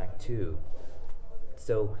ensemble in Act 2.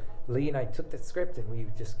 So Lee and I took the script and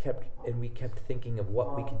we kept thinking of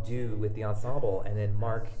what we could do with the ensemble. And then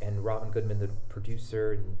Mark and Robin Goodman, the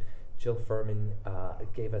producer, and Jill Furman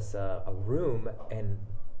gave us a room and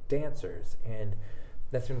dancers. And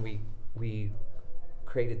that's when we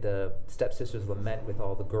created the Stepsisters Lament with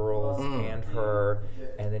all the girls and her,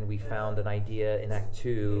 and then we found an idea in Act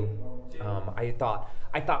 2.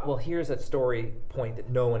 I thought, well, here's a story point that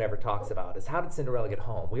no one ever talks about: is how did Cinderella get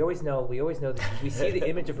home? We always know that we see the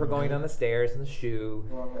image of her going down the stairs in the shoe,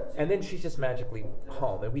 and then she's just magically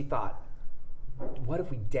home. And we thought, what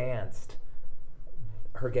if we danced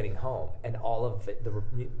her getting home, and all of it,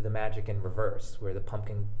 the magic in reverse, where the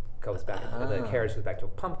pumpkin goes back, the carriage goes back to a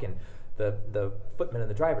pumpkin. The footman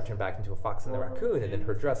and the driver turn back into a fox and the raccoon, and then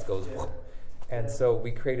her dress goes whoop. And so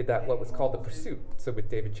we created what was called The Pursuit. So with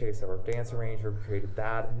David Chase, our dance arranger, we created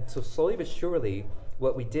that. And so slowly but surely,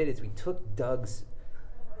 what we did is we took Doug's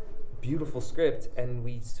beautiful script and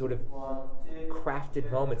we sort of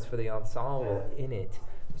crafted moments for the ensemble in it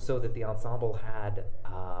so that the ensemble had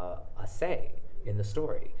a say in the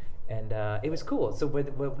story. And it was cool. So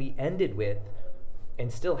what we ended with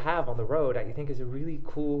and still have on the road, I think, is a really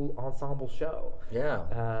cool ensemble show.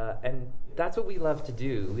 Yeah. And that's what we love to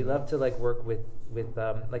do. We love to work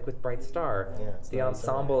with Bright Star. Yeah, the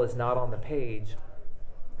ensemble is not on the page.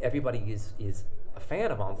 Everybody is a fan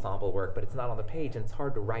of ensemble work, but it's not on the page, and it's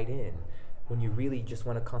hard to write in when you really just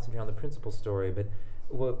want to concentrate on the principal story. But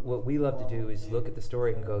what we love to do is look at the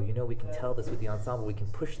story and go, we can tell this with the ensemble. We can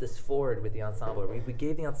push this forward with the ensemble. If we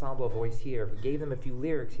gave the ensemble a voice here, if we gave them a few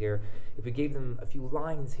lyrics here, if we gave them a few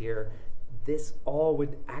lines here, this all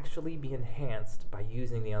would actually be enhanced by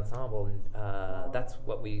using the ensemble. And that's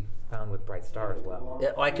what we found with Bright Star as well.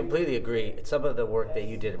 Yeah, I completely agree. Some of the work that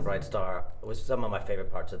you did in Bright Star was some of my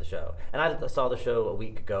favorite parts of the show. And I saw the show a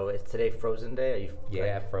week ago. Is today Frozen Day? Are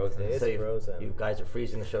you? Frozen. It's Frozen. You guys are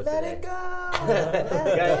freezing the show today. Let it go!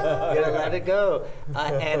 You gotta let it go.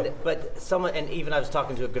 And even I was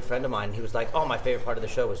talking to a good friend of mine. He was like, "Oh, my favorite part of the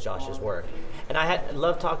show was Josh's work." And I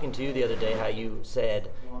loved talking to you the other day. How you said,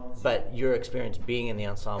 but your experience being in the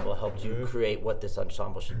ensemble helped you create what this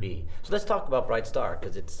ensemble should be. So let's talk about Bright Star,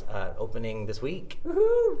 because it's opening this week.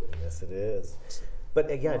 Woo-hoo! Yes, it is.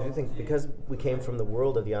 But I do think because we came from the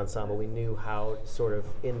world of the ensemble, we knew how sort of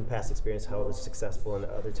in past experience how it was successful and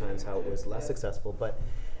other times how it was less successful. But,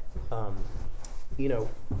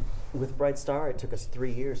 with Bright Star, it took us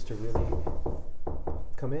 3 years to really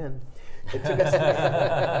come in.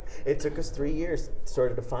 It took us 3 years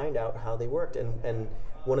sort of to find out how they worked. And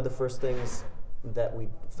one of the first things that we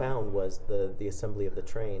found was the assembly of the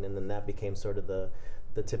train, and then that became sort of the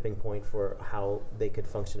tipping point for how they could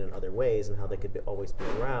function in other ways and how they could always be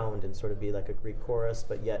around and sort of be like a Greek chorus,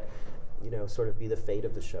 but yet sort of be the fate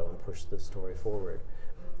of the show and push the story forward.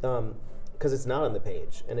 Because it's not on the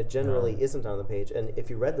page, and it generally isn't on the page. And if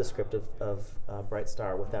you read the script of Bright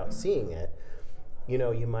Star without seeing it,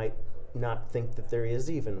 you might not think that there is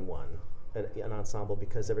even an ensemble,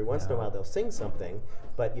 because every once in a while they'll sing something,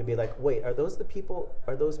 but you'll be like, wait, are those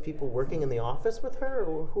people working in the office with her,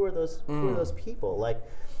 or who are those people? Like,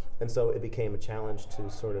 and so it became a challenge to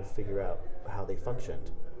sort of figure out how they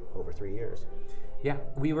functioned over 3 years. Yeah,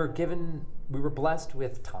 we were blessed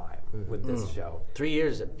with time with this show. 3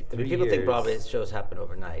 years. 3 People think years. Broadway shows happen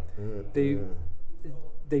overnight.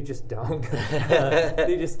 They just don't.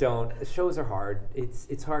 They just don't. Shows are hard.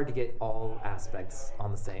 It's hard to get all aspects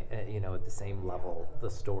on the same, at the same level.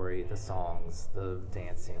 The story, the songs, the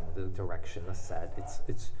dancing, the direction, the set.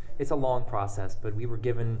 It's a long process. But we were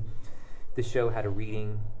given, the show had a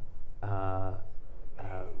reading a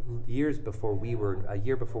year before we were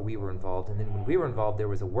involved, and then when we were involved, there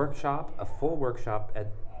was a full workshop at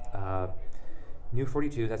New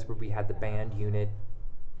 42. That's where we had the band unit.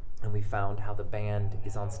 And we found how the band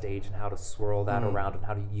is on stage and how to swirl that around and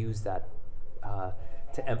how to use that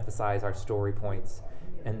to emphasize our story points.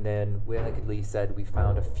 And then, like Lee said, we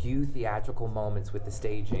found a few theatrical moments with the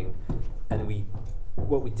staging. And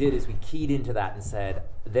what we did is we keyed into that and said,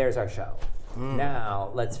 there's our show.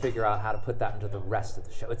 Now let's figure out how to put that into the rest of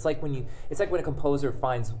the show. It's like when a composer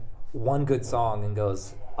finds one good song and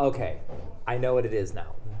goes, okay, I know what it is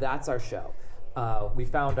now. That's our show. We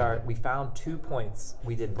found 2 points.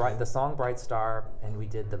 We did the song Bright Star, and we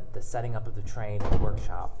did the setting up of the train and the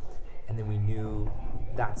workshop, and then we knew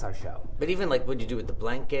that's our show. But even like what you do with the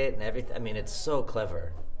blanket and everything, I mean, it's so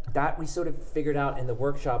clever. That we sort of figured out in the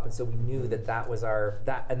workshop, and so we knew that was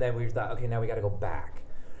and then we thought, okay, now we got to go back.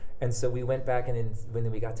 And so we went back, and when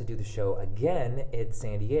we got to do the show again at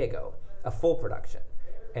San Diego, a full production.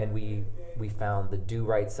 And we found the Do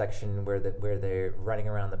Right section where they're running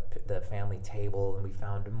around the family table, and we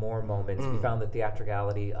found more moments. We found the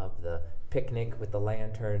theatricality of the picnic with the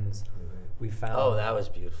lanterns. We found that was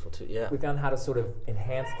beautiful too. Yeah, we found how to sort of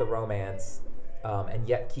enhance the romance, and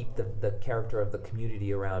yet keep the character of the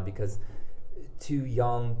community around, because 2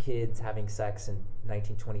 young kids having sex in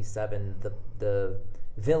 1927, the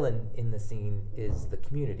villain in the scene is the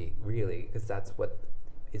community, really, because that's what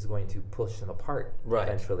is going to push them apart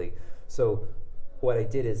eventually. So what I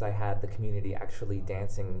did is I had the community actually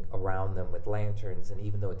dancing around them with lanterns, and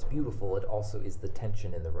even though it's beautiful, it also is the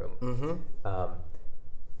tension in the room.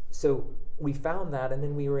 So we found that, and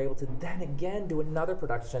then we were able to then again do another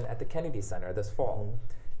production at the Kennedy Center this fall.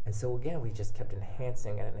 And so again, we just kept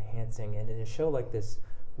enhancing, and in a show like this,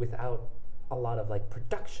 without a lot of like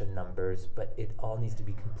production numbers, but it all needs to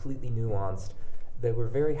be completely nuanced. That we're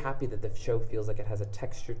very happy that the show feels like it has a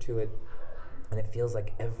texture to it, and it feels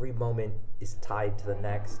like every moment is tied to the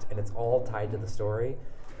next, and it's all tied to the story.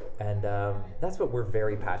 And that's what we're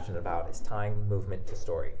very passionate about, is tying movement to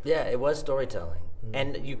story. Yeah, it was storytelling.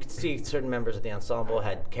 And you could see certain members of the ensemble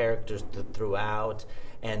had characters throughout,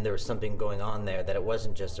 and there was something going on there, that it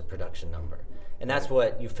wasn't just a production number. And that's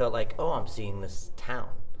what you felt like, oh, I'm seeing this town,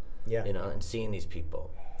 and seeing these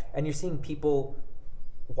people. And you're seeing people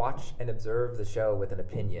watch and observe the show with an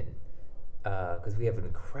opinion, because we have an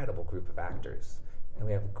incredible group of actors, and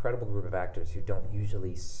we have an incredible group of actors who don't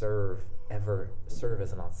usually ever serve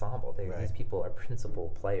as an ensemble. These people are principal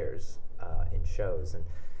players in shows, and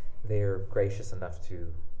they're gracious enough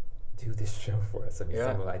to do this show for us. I mean,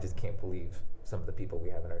 I just can't believe some of the people we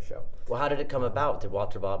have in our show. Well, how did it come about? Did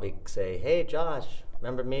Walter Bobby say, hey, Josh,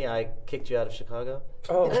 remember me? I kicked you out of Chicago?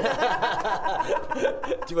 Oh. Do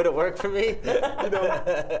you want to work for me?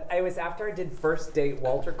 It was after I did First Date,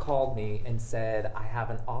 Walter called me and said, I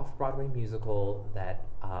have an off-Broadway musical that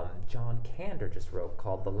John Kander just wrote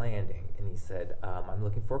called The Landing. And he said, I'm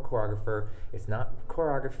looking for a choreographer. It's not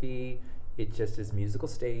choreography. It just is musical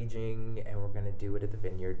staging, and we're going to do it at the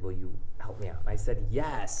Vineyard. Will you help me out? And I said,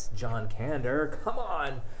 yes, John Kander, come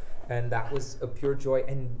on. And that was a pure joy.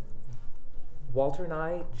 And Walter and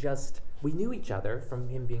I we knew each other from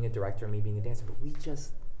him being a director and me being a dancer, but we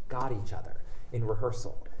just got each other in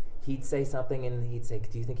rehearsal. He'd say something, and he'd say,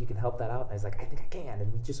 do you think you can help that out? And I was like, I think I can.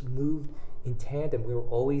 And we just moved in tandem. We were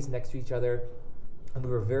always next to each other, and we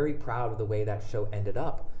were very proud of the way that show ended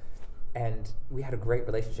up. And we had a great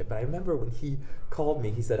relationship. But I remember when he called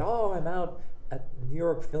me, he said, I'm out at New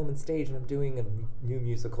York Film and Stage, and I'm doing a new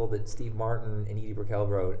musical that Steve Martin and Edie Brickell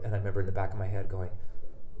wrote. And I remember in the back of my head going,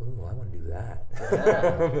 ooh, I want to do that.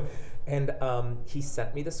 Yeah. And he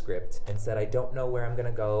sent me the script and said, I don't know where I'm going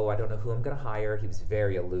to go. I don't know who I'm going to hire. He was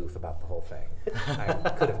very aloof about the whole thing. I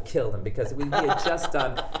could have killed him because we had just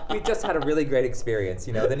had a really great experience,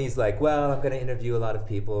 you know. Then he's like, well, I'm going to interview a lot of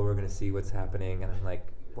people. We're going to see what's happening. And I'm like,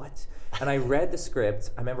 what? And I read the script.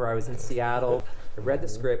 I remember I was in Seattle. I read the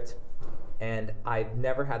script. And I've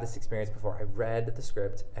never had this experience before. I read the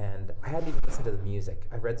script, and I hadn't even listened to the music.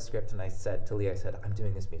 I read the script, and I said to Lee, I'm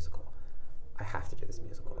doing this musical. I have to do this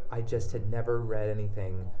musical. I just had never read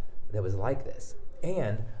anything that was like this.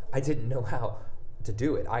 And I didn't know how to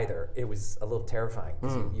do it either. It was a little terrifying,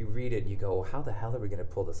 because you read it, and you go, how the hell are we going to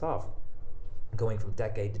pull this off? Going from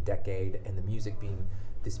decade to decade, and the music being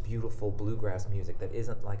this beautiful bluegrass music that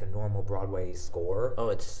isn't like a normal Broadway score. Oh,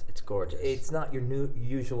 it's gorgeous. It's not your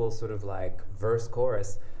usual sort of like verse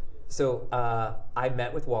chorus. So I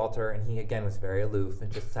met with Walter, and he again was very aloof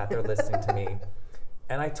and just sat there listening to me.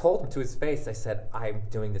 And I told him to his face, I said, I'm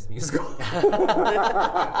doing this musical. And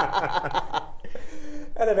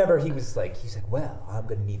I remember he's like, well, I'm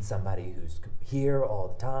going to need somebody who's here all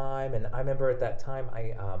the time. And I remember at that time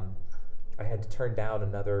I had to turn down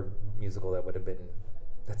another musical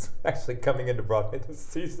that's actually coming into Broadway this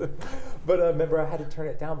season. But I remember I had to turn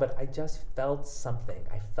it down, but I just felt something.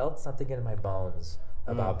 I felt something in my bones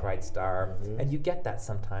about Bright Star. And you get that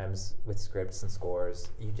sometimes with scripts and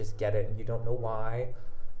scores. You just get it and you don't know why.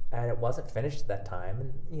 And it wasn't finished at that time.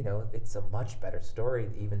 And, you know, it's a much better story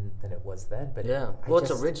even than it was then. But yeah. Well,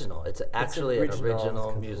 it's original. It's actually an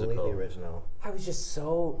original musical. Completely original. I was just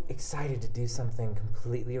so excited to do something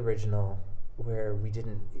completely original where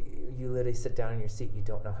you literally sit down in your seat, you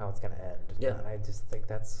don't know how it's going to end. Yeah. And I just think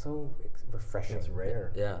that's so refreshing. It's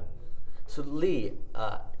rare. Yeah. So Lee,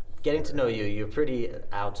 getting to know you, you're pretty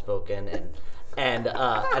outspoken and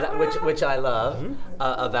which I love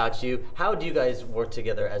about you. How do you guys work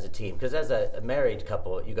together as a team? Because as a married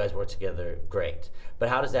couple, you guys work together great. But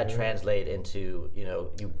how does that translate into, you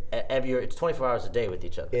know, it's 24 hours a day with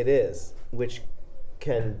each other? It is, which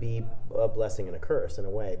can be a blessing and a curse in a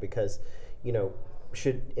way, because, you know,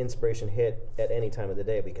 should inspiration hit at any time of the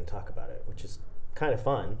day, we can talk about it, which is kind of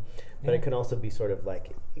fun, but it can also be sort of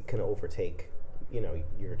like, it can overtake, you know,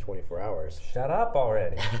 your 24 hours. Shut up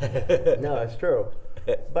already. No, it's true.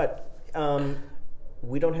 But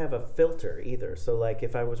we don't have a filter either. So like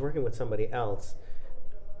if I was working with somebody else,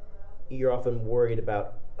 you're often worried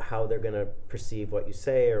about how they're going to perceive what you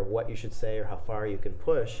say or what you should say or how far you can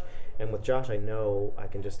push. And with Josh, I know I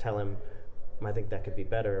can just tell him, I think that could be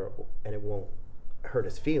better, and it won't hurt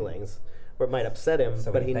his feelings, or it might upset him.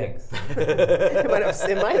 So but he thinks. it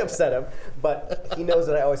might upset him, but he knows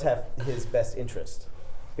that I always have his best interest,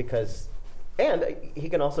 and he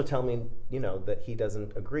can also tell me, you know, that he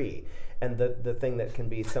doesn't agree. And the thing that can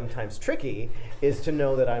be sometimes tricky is to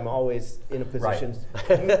know that I'm always in a position.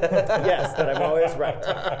 Right. Yes, that I'm always right.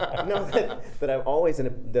 No, that I'm always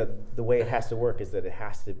the way it has to work is that it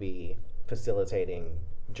has to be facilitating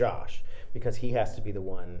Josh, because he has to be the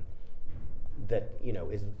one that, you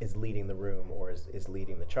know, is leading the room or is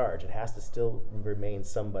leading the charge. It has to still remain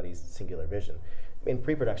somebody's singular vision. In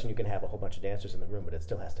pre-production, you can have a whole bunch of dancers in the room, but it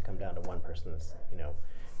still has to come down to one person that's, you know,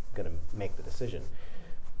 going to make the decision,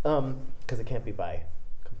 because it can't be by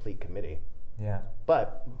complete committee. Yeah.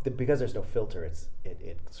 But because there's no filter,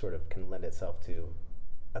 it sort of can lend itself to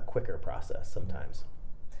a quicker process sometimes.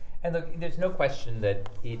 And look, there's no question that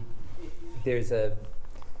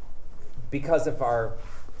because of our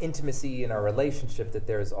intimacy and our relationship, that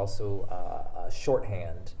there's also a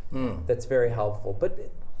shorthand that's very helpful.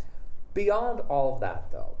 But beyond all of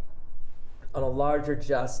that, though, on a larger,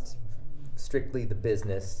 just strictly the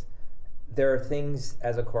business, there are things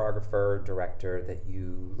as a choreographer, director that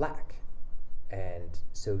you lack. And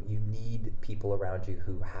so you need people around you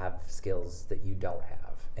who have skills that you don't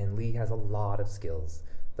have. And Lee has a lot of skills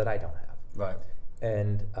that I don't have. Right.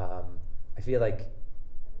 And I feel like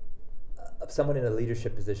someone in a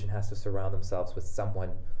leadership position has to surround themselves with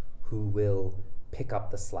someone who will pick up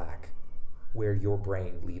the slack where your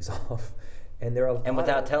brain leaves off. And there are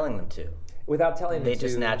without telling them to. Without telling them to. They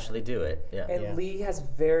just naturally do it. Yeah. And Lee has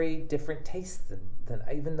very different tastes than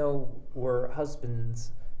even though we're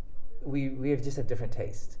husbands, we just have different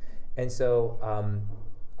tastes. And so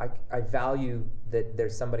I value that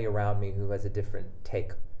there's somebody around me who has a different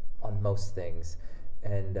take on most things.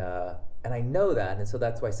 And I know that, and so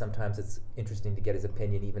that's why sometimes it's interesting to get his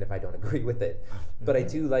opinion, even if I don't agree with it. But I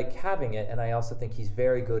do like having it, and I also think he's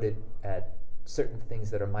very good at certain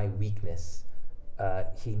things that are my weakness.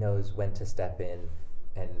 He knows when to step in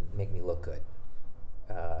and make me look good.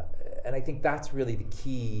 And I think that's really the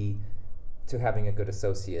key to having a good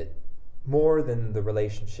associate more than the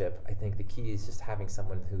relationship, I think the key is just having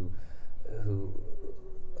someone who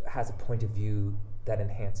has a point of view that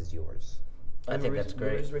enhances yours. I think that's We were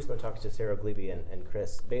great. just recently talking to Sarah Glebe and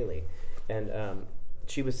Chris Bailey, and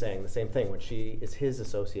she was saying the same thing. When she is his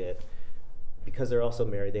associate, because they're also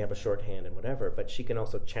married, they have a shorthand and whatever, but she can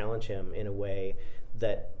also challenge him in a way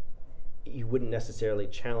that you wouldn't necessarily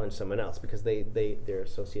challenge someone else, because they're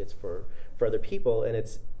associates for other people, and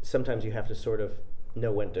it's sometimes you have to sort of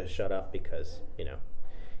know when to shut up, because you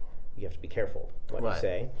have to be careful what Right. you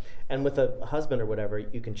say. And with a husband or whatever,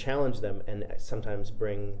 you can challenge them and sometimes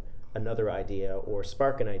bring another idea or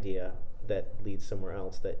spark an idea that leads somewhere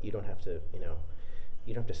else that you don't have to, you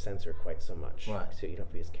don't have to censor quite so much. Right. So you don't have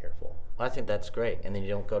to be as careful. I think that's great, and then you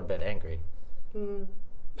don't go to bed angry. No,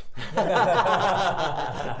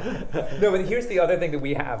 but here's the other thing that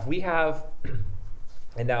we have. We have,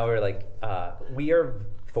 and now we're like, we are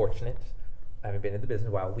fortunate. I haven't been in the business in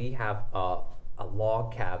a while. We have a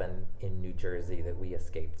log cabin in New Jersey that we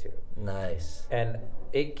escaped to. Nice. And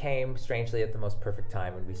it came strangely at the most perfect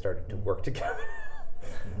time when we started to work together.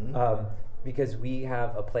 Because we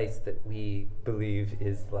have a place that we believe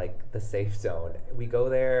is like the safe zone. We go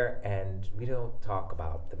there and we don't talk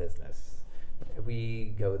about the business.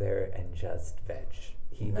 We go there and just veg.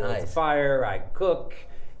 He builds a Nice. fire, I cook,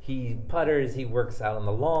 he putters, he works out on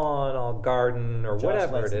the lawn, I'll garden or Josh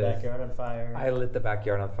whatever lights it the is. backyard on fire. I lit the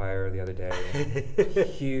backyard on fire the other day.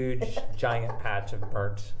 Huge, giant patch of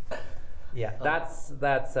burnt. Yeah, that's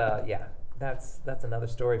another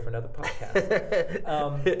story for another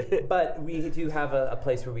podcast. But we do have a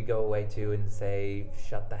place where we go away to and say,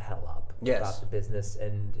 shut the hell up Yes. about the business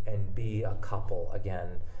and be a couple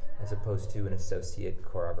again, as opposed to an associate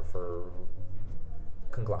choreographer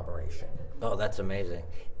conglomeration. Oh, that's amazing.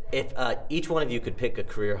 If each one of you could pick a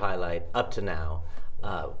career highlight up to now,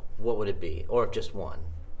 what would it be? Or just one?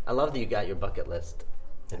 I love that you got your bucket list.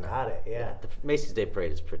 I got it, yeah. The Macy's Day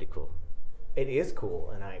Parade is pretty cool. It is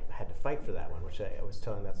cool, and I had to fight for that one, which I was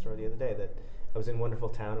telling that story the other day, that I was in Wonderful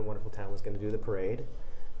Town, and Wonderful Town was going to do the parade,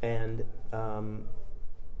 and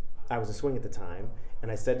I was a swing at the time, and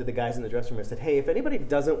I said to the guys in the dressing room, I said, hey, if anybody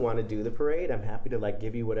doesn't want to do the parade, I'm happy to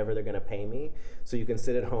give you whatever they're going to pay me, so you can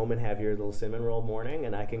sit at home and have your little cinnamon roll morning,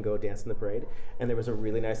 and I can go dance in the parade. And there was a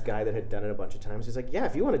really nice guy that had done it a bunch of times. He's like, yeah,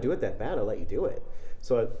 if you want to do it that bad, I'll let you do it.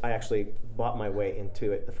 So I actually bought my way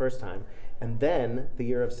into it the first time. And then the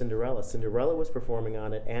year of Cinderella was performing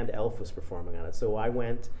on it, and Elf was performing on it. So I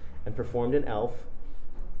went and performed in Elf,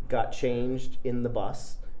 got changed in the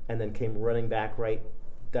bus, and then came running back right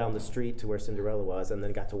down the street to where Cinderella was, and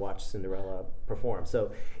then got to watch Cinderella perform.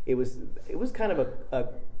 So it was kind of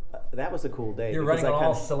that was a cool day. You're because running on I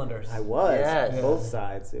all kinda- cylinders. I was, Yes. both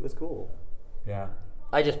sides. It was cool. Yeah.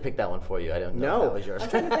 I just picked that one for you. I don't know if No, that was yours.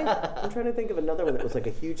 I'm trying to think of another one that was like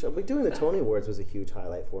a huge. Doing the Tony Awards was a huge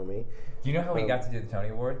highlight for me. Do you know how we got to do the Tony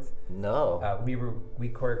Awards? No. We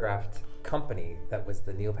choreographed Company, that was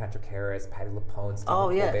the Neil Patrick Harris, Patti LuPone, Stephen Oh,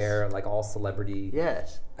 yes. Colbert, like all celebrity.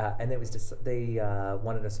 Yes. And it was just they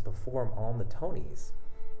wanted us to perform on the Tonys,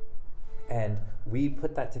 and we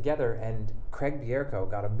put that together. And Craig Bierko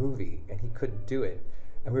got a movie, and he couldn't do it.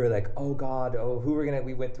 And we were like, oh God, who we're gonna?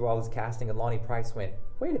 We went through all this casting, and Lonnie Price went,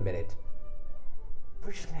 wait a minute,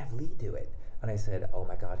 we're just gonna have Lee do it. And I said, oh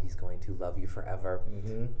my God, he's going to love you forever.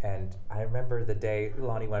 Mm-hmm. And I remember the day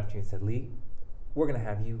Lonnie went up to me and said, Lee, we're gonna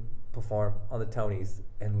have you perform on the Tonys.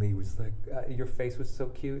 And Lee was like, your face was so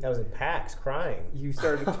cute. I was in PAX crying. You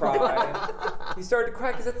started to cry. You started to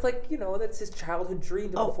cry because it's like, that's his childhood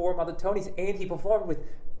dream to Oh. perform on the Tonys. And he performed with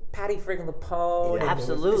Patty friggin' LuPone, Yeah, and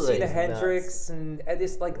absolutely. Christina It's Hendricks, and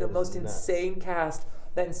it's like the It was most nuts. insane cast.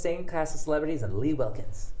 That insane cast of celebrities, and Lee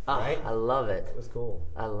Wilkins. Ah, Right? I love it. It was cool.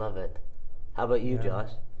 I love it. How about you, Yeah. Josh?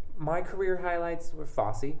 My career highlights were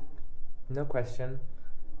Fosse, no question.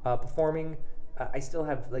 Performing, I still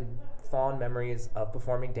have like fond memories of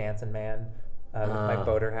performing Dancing Man with my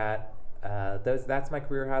boater hat. That's my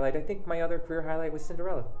career highlight. I think my other career highlight was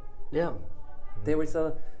Cinderella. Yeah. There was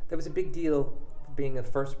a big deal being a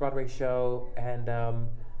first Broadway show, and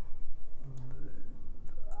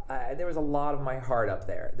there was a lot of my heart up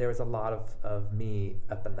there. There was a lot of me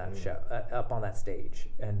up in that show, up on that stage,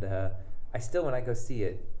 and I still, when I go see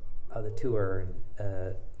it, the tour,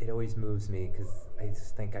 and it always moves me because I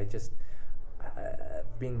just think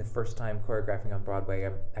being the first time choreographing on Broadway,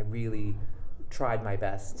 I really tried my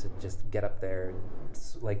best to just get up there, and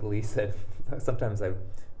like Lee said, sometimes I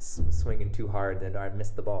swinging too hard and I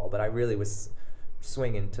missed the ball, but I really was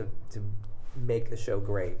swinging to make the show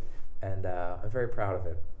great, and I'm very proud of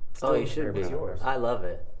it. Oh, you Still should very be. proud of it. I love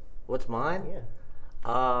it. What's mine? Yeah.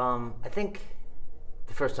 I think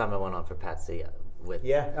the first time I went on for Patsy with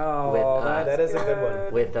Yeah. with, that is a good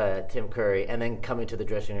one. with Tim Curry, and then coming to the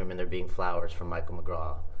dressing room and there being flowers from Michael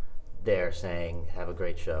McGraw there saying, have a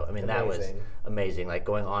great show. I mean, that was Amazing. amazing. Like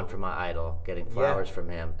going on for my idol, getting flowers from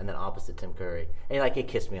him, and then opposite Tim Curry. And he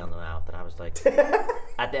kissed me on the mouth, and I was like,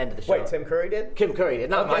 at the end of the show. Wait, Tim Curry did? Tim Curry did,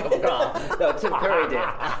 not Michael McGraw. No, Tim Curry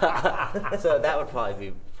did. So that would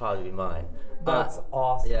probably be mine. That's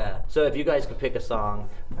awesome. Yeah. So if you guys could pick a song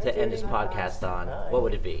to end this podcast on, what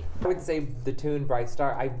would it be? I would say the tune Bright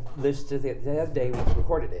Star. I listened to it the other day we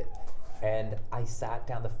recorded it, and I sat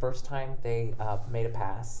down the first time they made a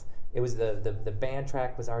pass. It was the band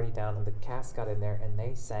track was already down, and the cast got in there, and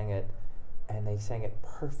they sang it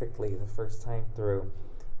perfectly the first time through.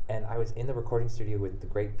 And I was in the recording studio with the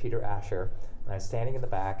great Peter Asher, and I was standing in the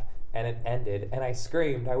back, and it ended, and I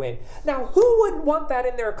screamed. I went, "Now who wouldn't want that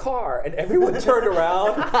in their car?" And everyone turned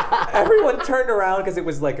around. Everyone turned around because it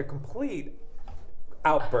was like a complete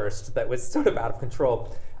outburst that was sort of out of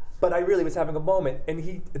control. But I really was having a moment,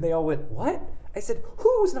 and they all went, "What?" I said,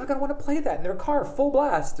 "Who's not going to want to play that in their car full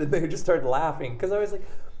blast?" And they just started laughing because I was like,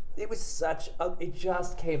 it was it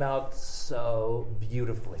just came out so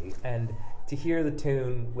beautifully. And to hear the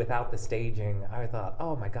tune without the staging, I thought,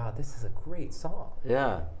 oh my God, this is a great song.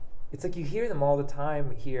 Yeah. It's like you hear them all the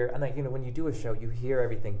time here, and like, when you do a show, you hear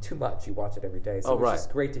everything too much. You watch it every day, so it's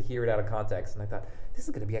just great to hear it out of context. And I thought, this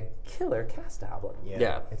is going to be a killer cast album.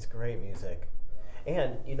 Yeah. It's great music.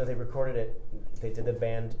 And, they recorded it, they did the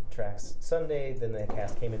band tracks Sunday, then the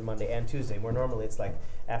cast came in Monday and Tuesday, where normally it's like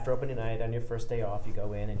after opening night, on your first day off, you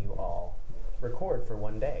go in and you all record for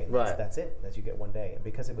one day. That's it. You get one day. And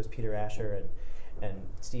because it was Peter Asher and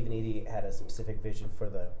Stephen Eady had a specific vision for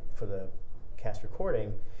the cast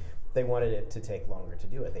recording, they wanted it to take longer to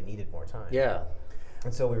do it. They needed more time. Yeah.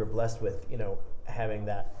 And so we were blessed with, having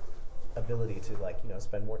that ability to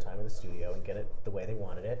spend more time in the studio and get it the way they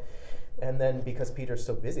wanted it. And then because Peter's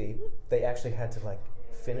so busy, they actually had to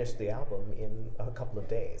finish the album in a couple of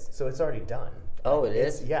days. So it's already done. Oh, it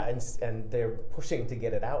is? Yeah, and they're pushing to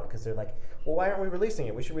get it out because they're like, well, why aren't we releasing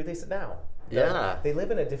it? We should release it now. Yeah. They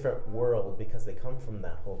live in a different world because they come from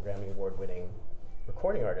that whole Grammy Award-winning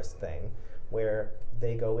recording artist thing where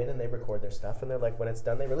they go in and they record their stuff and they're like, when it's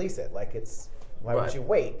done, they release it. Why would you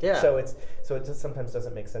wait? Yeah. So it just sometimes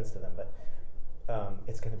doesn't make sense to them, but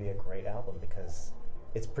it's going to be a great album because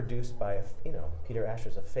it's produced by Peter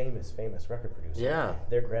Asher's a famous record producer. Yeah.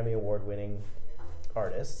 They're Grammy Award-winning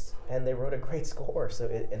artists, and they wrote a great score. So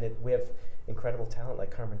we have incredible talent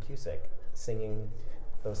like Carmen Cusick singing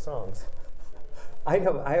those songs. I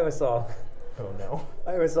know. I have a song. Oh no!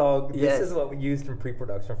 I have a song. Yes. This is what we used in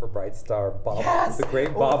pre-production for Bright Star. Yes! The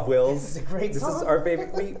great Bob Wills. This is a great song. This is our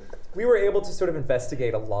favorite. We were able to sort of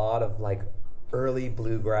investigate a lot of early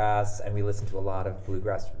bluegrass, and we listened to a lot of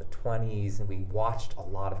bluegrass from the 20s, and we watched a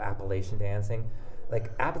lot of Appalachian dancing.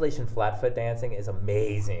 Appalachian flatfoot dancing is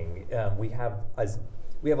amazing. We have a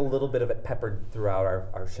little bit of it peppered throughout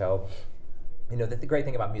our show. The great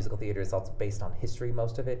thing about musical theater is it's based on history,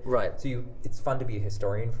 most of it. Right. So it's fun to be a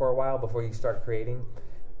historian for a while before you start creating.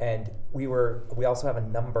 And we also have a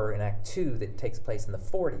number in Act 2 that takes place in the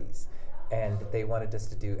 40s. And they wanted us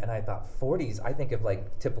to do, and I thought 40s, I think of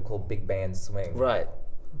typical big band swing. Right.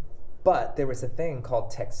 But there was a thing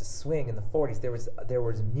called Texas swing in the 40s. There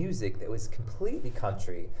was music that was completely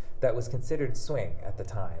country that was considered swing at the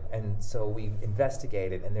time. And so we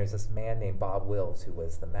investigated, and there's this man named Bob Wills who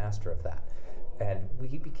was the master of that. And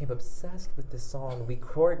we became obsessed with this song. We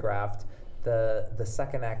choreographed the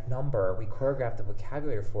second act number. We choreographed the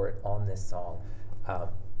vocabulary for it on this song.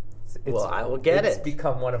 I will get It's it.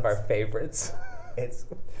 become one of our favorites. It's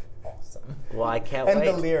awesome. Well, I can't And wait.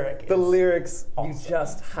 the lyric. The is lyrics, awesome. you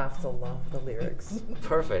just have to love the lyrics.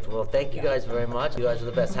 Perfect. Well, thank you guys very much. You guys are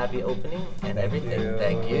the best. Happy opening and everything. you.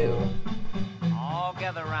 Thank you. All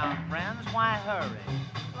gather round, friends, why hurry?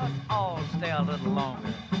 Let's all stay a little longer.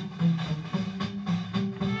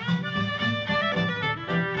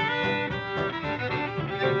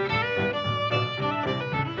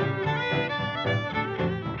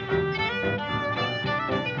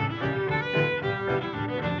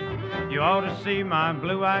 You ought to see my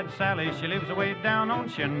blue-eyed Sally. She lives away down on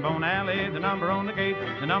Shinbone Alley. The number on the gate,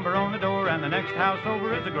 the number on the door, and the next house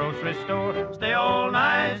over is a grocery store. Stay all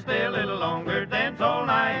night, stay a little longer. Dance all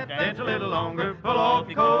night, dance a little longer. Pull off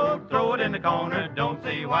your coat, throw it in the corner. Don't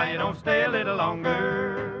see why you don't stay a little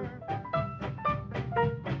longer.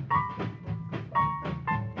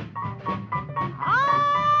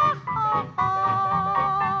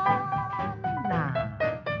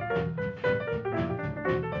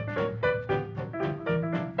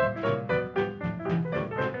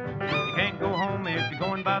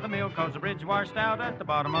 down by the mill, 'cause the bridge washed out at the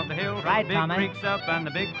bottom of the hill. Right, Big Tommy. creek's up and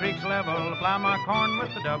the big creek's level. Plow my corn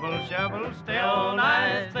with the double shovel. Stay all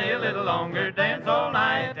night, stay a little longer. Dance all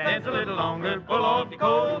night, dance a little longer. Pull off your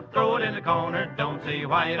coat, throw it in the corner. Don't see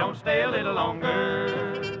why you don't stay a little longer.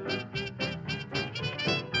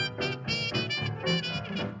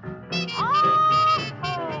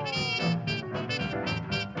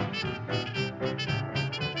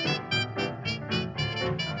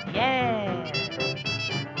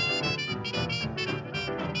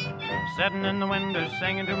 Sitting in the window,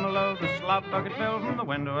 singing to my love, the slop bucket fell from the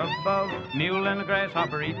window above. Mule and the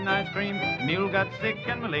grasshopper eating ice cream. Mule got sick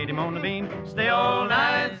and my lady moaned the bean. Stay all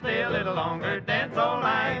night, stay a little longer. Dance all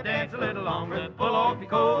night, dance a little longer. Pull off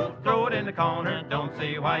your coat, throw it in the corner. Don't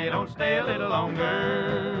see why you don't stay a little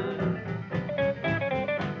longer.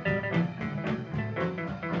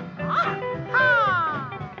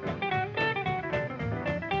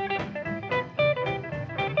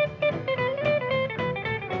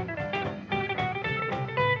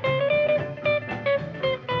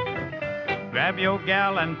 Grab your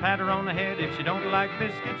gal and pat her on the head. If she don't like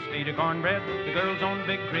biscuits, feed her cornbread. The girls on the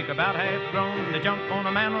big creek about half grown. They jump on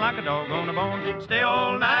a man like a dog on a bone. Stay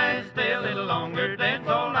all night, stay a little longer. Dance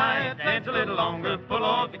all night, dance a little longer. Pull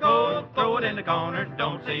off your coat, throw it in the corner.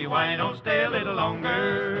 Don't see why you don't stay a little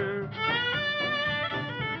longer.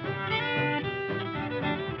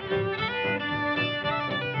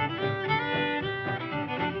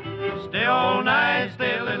 Stay all night,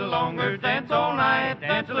 stay a little longer. Dance all night,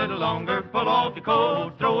 dance a little longer. Pull off your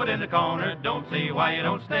coat, throw it in the corner. Don't see why you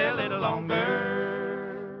don't stay a little longer.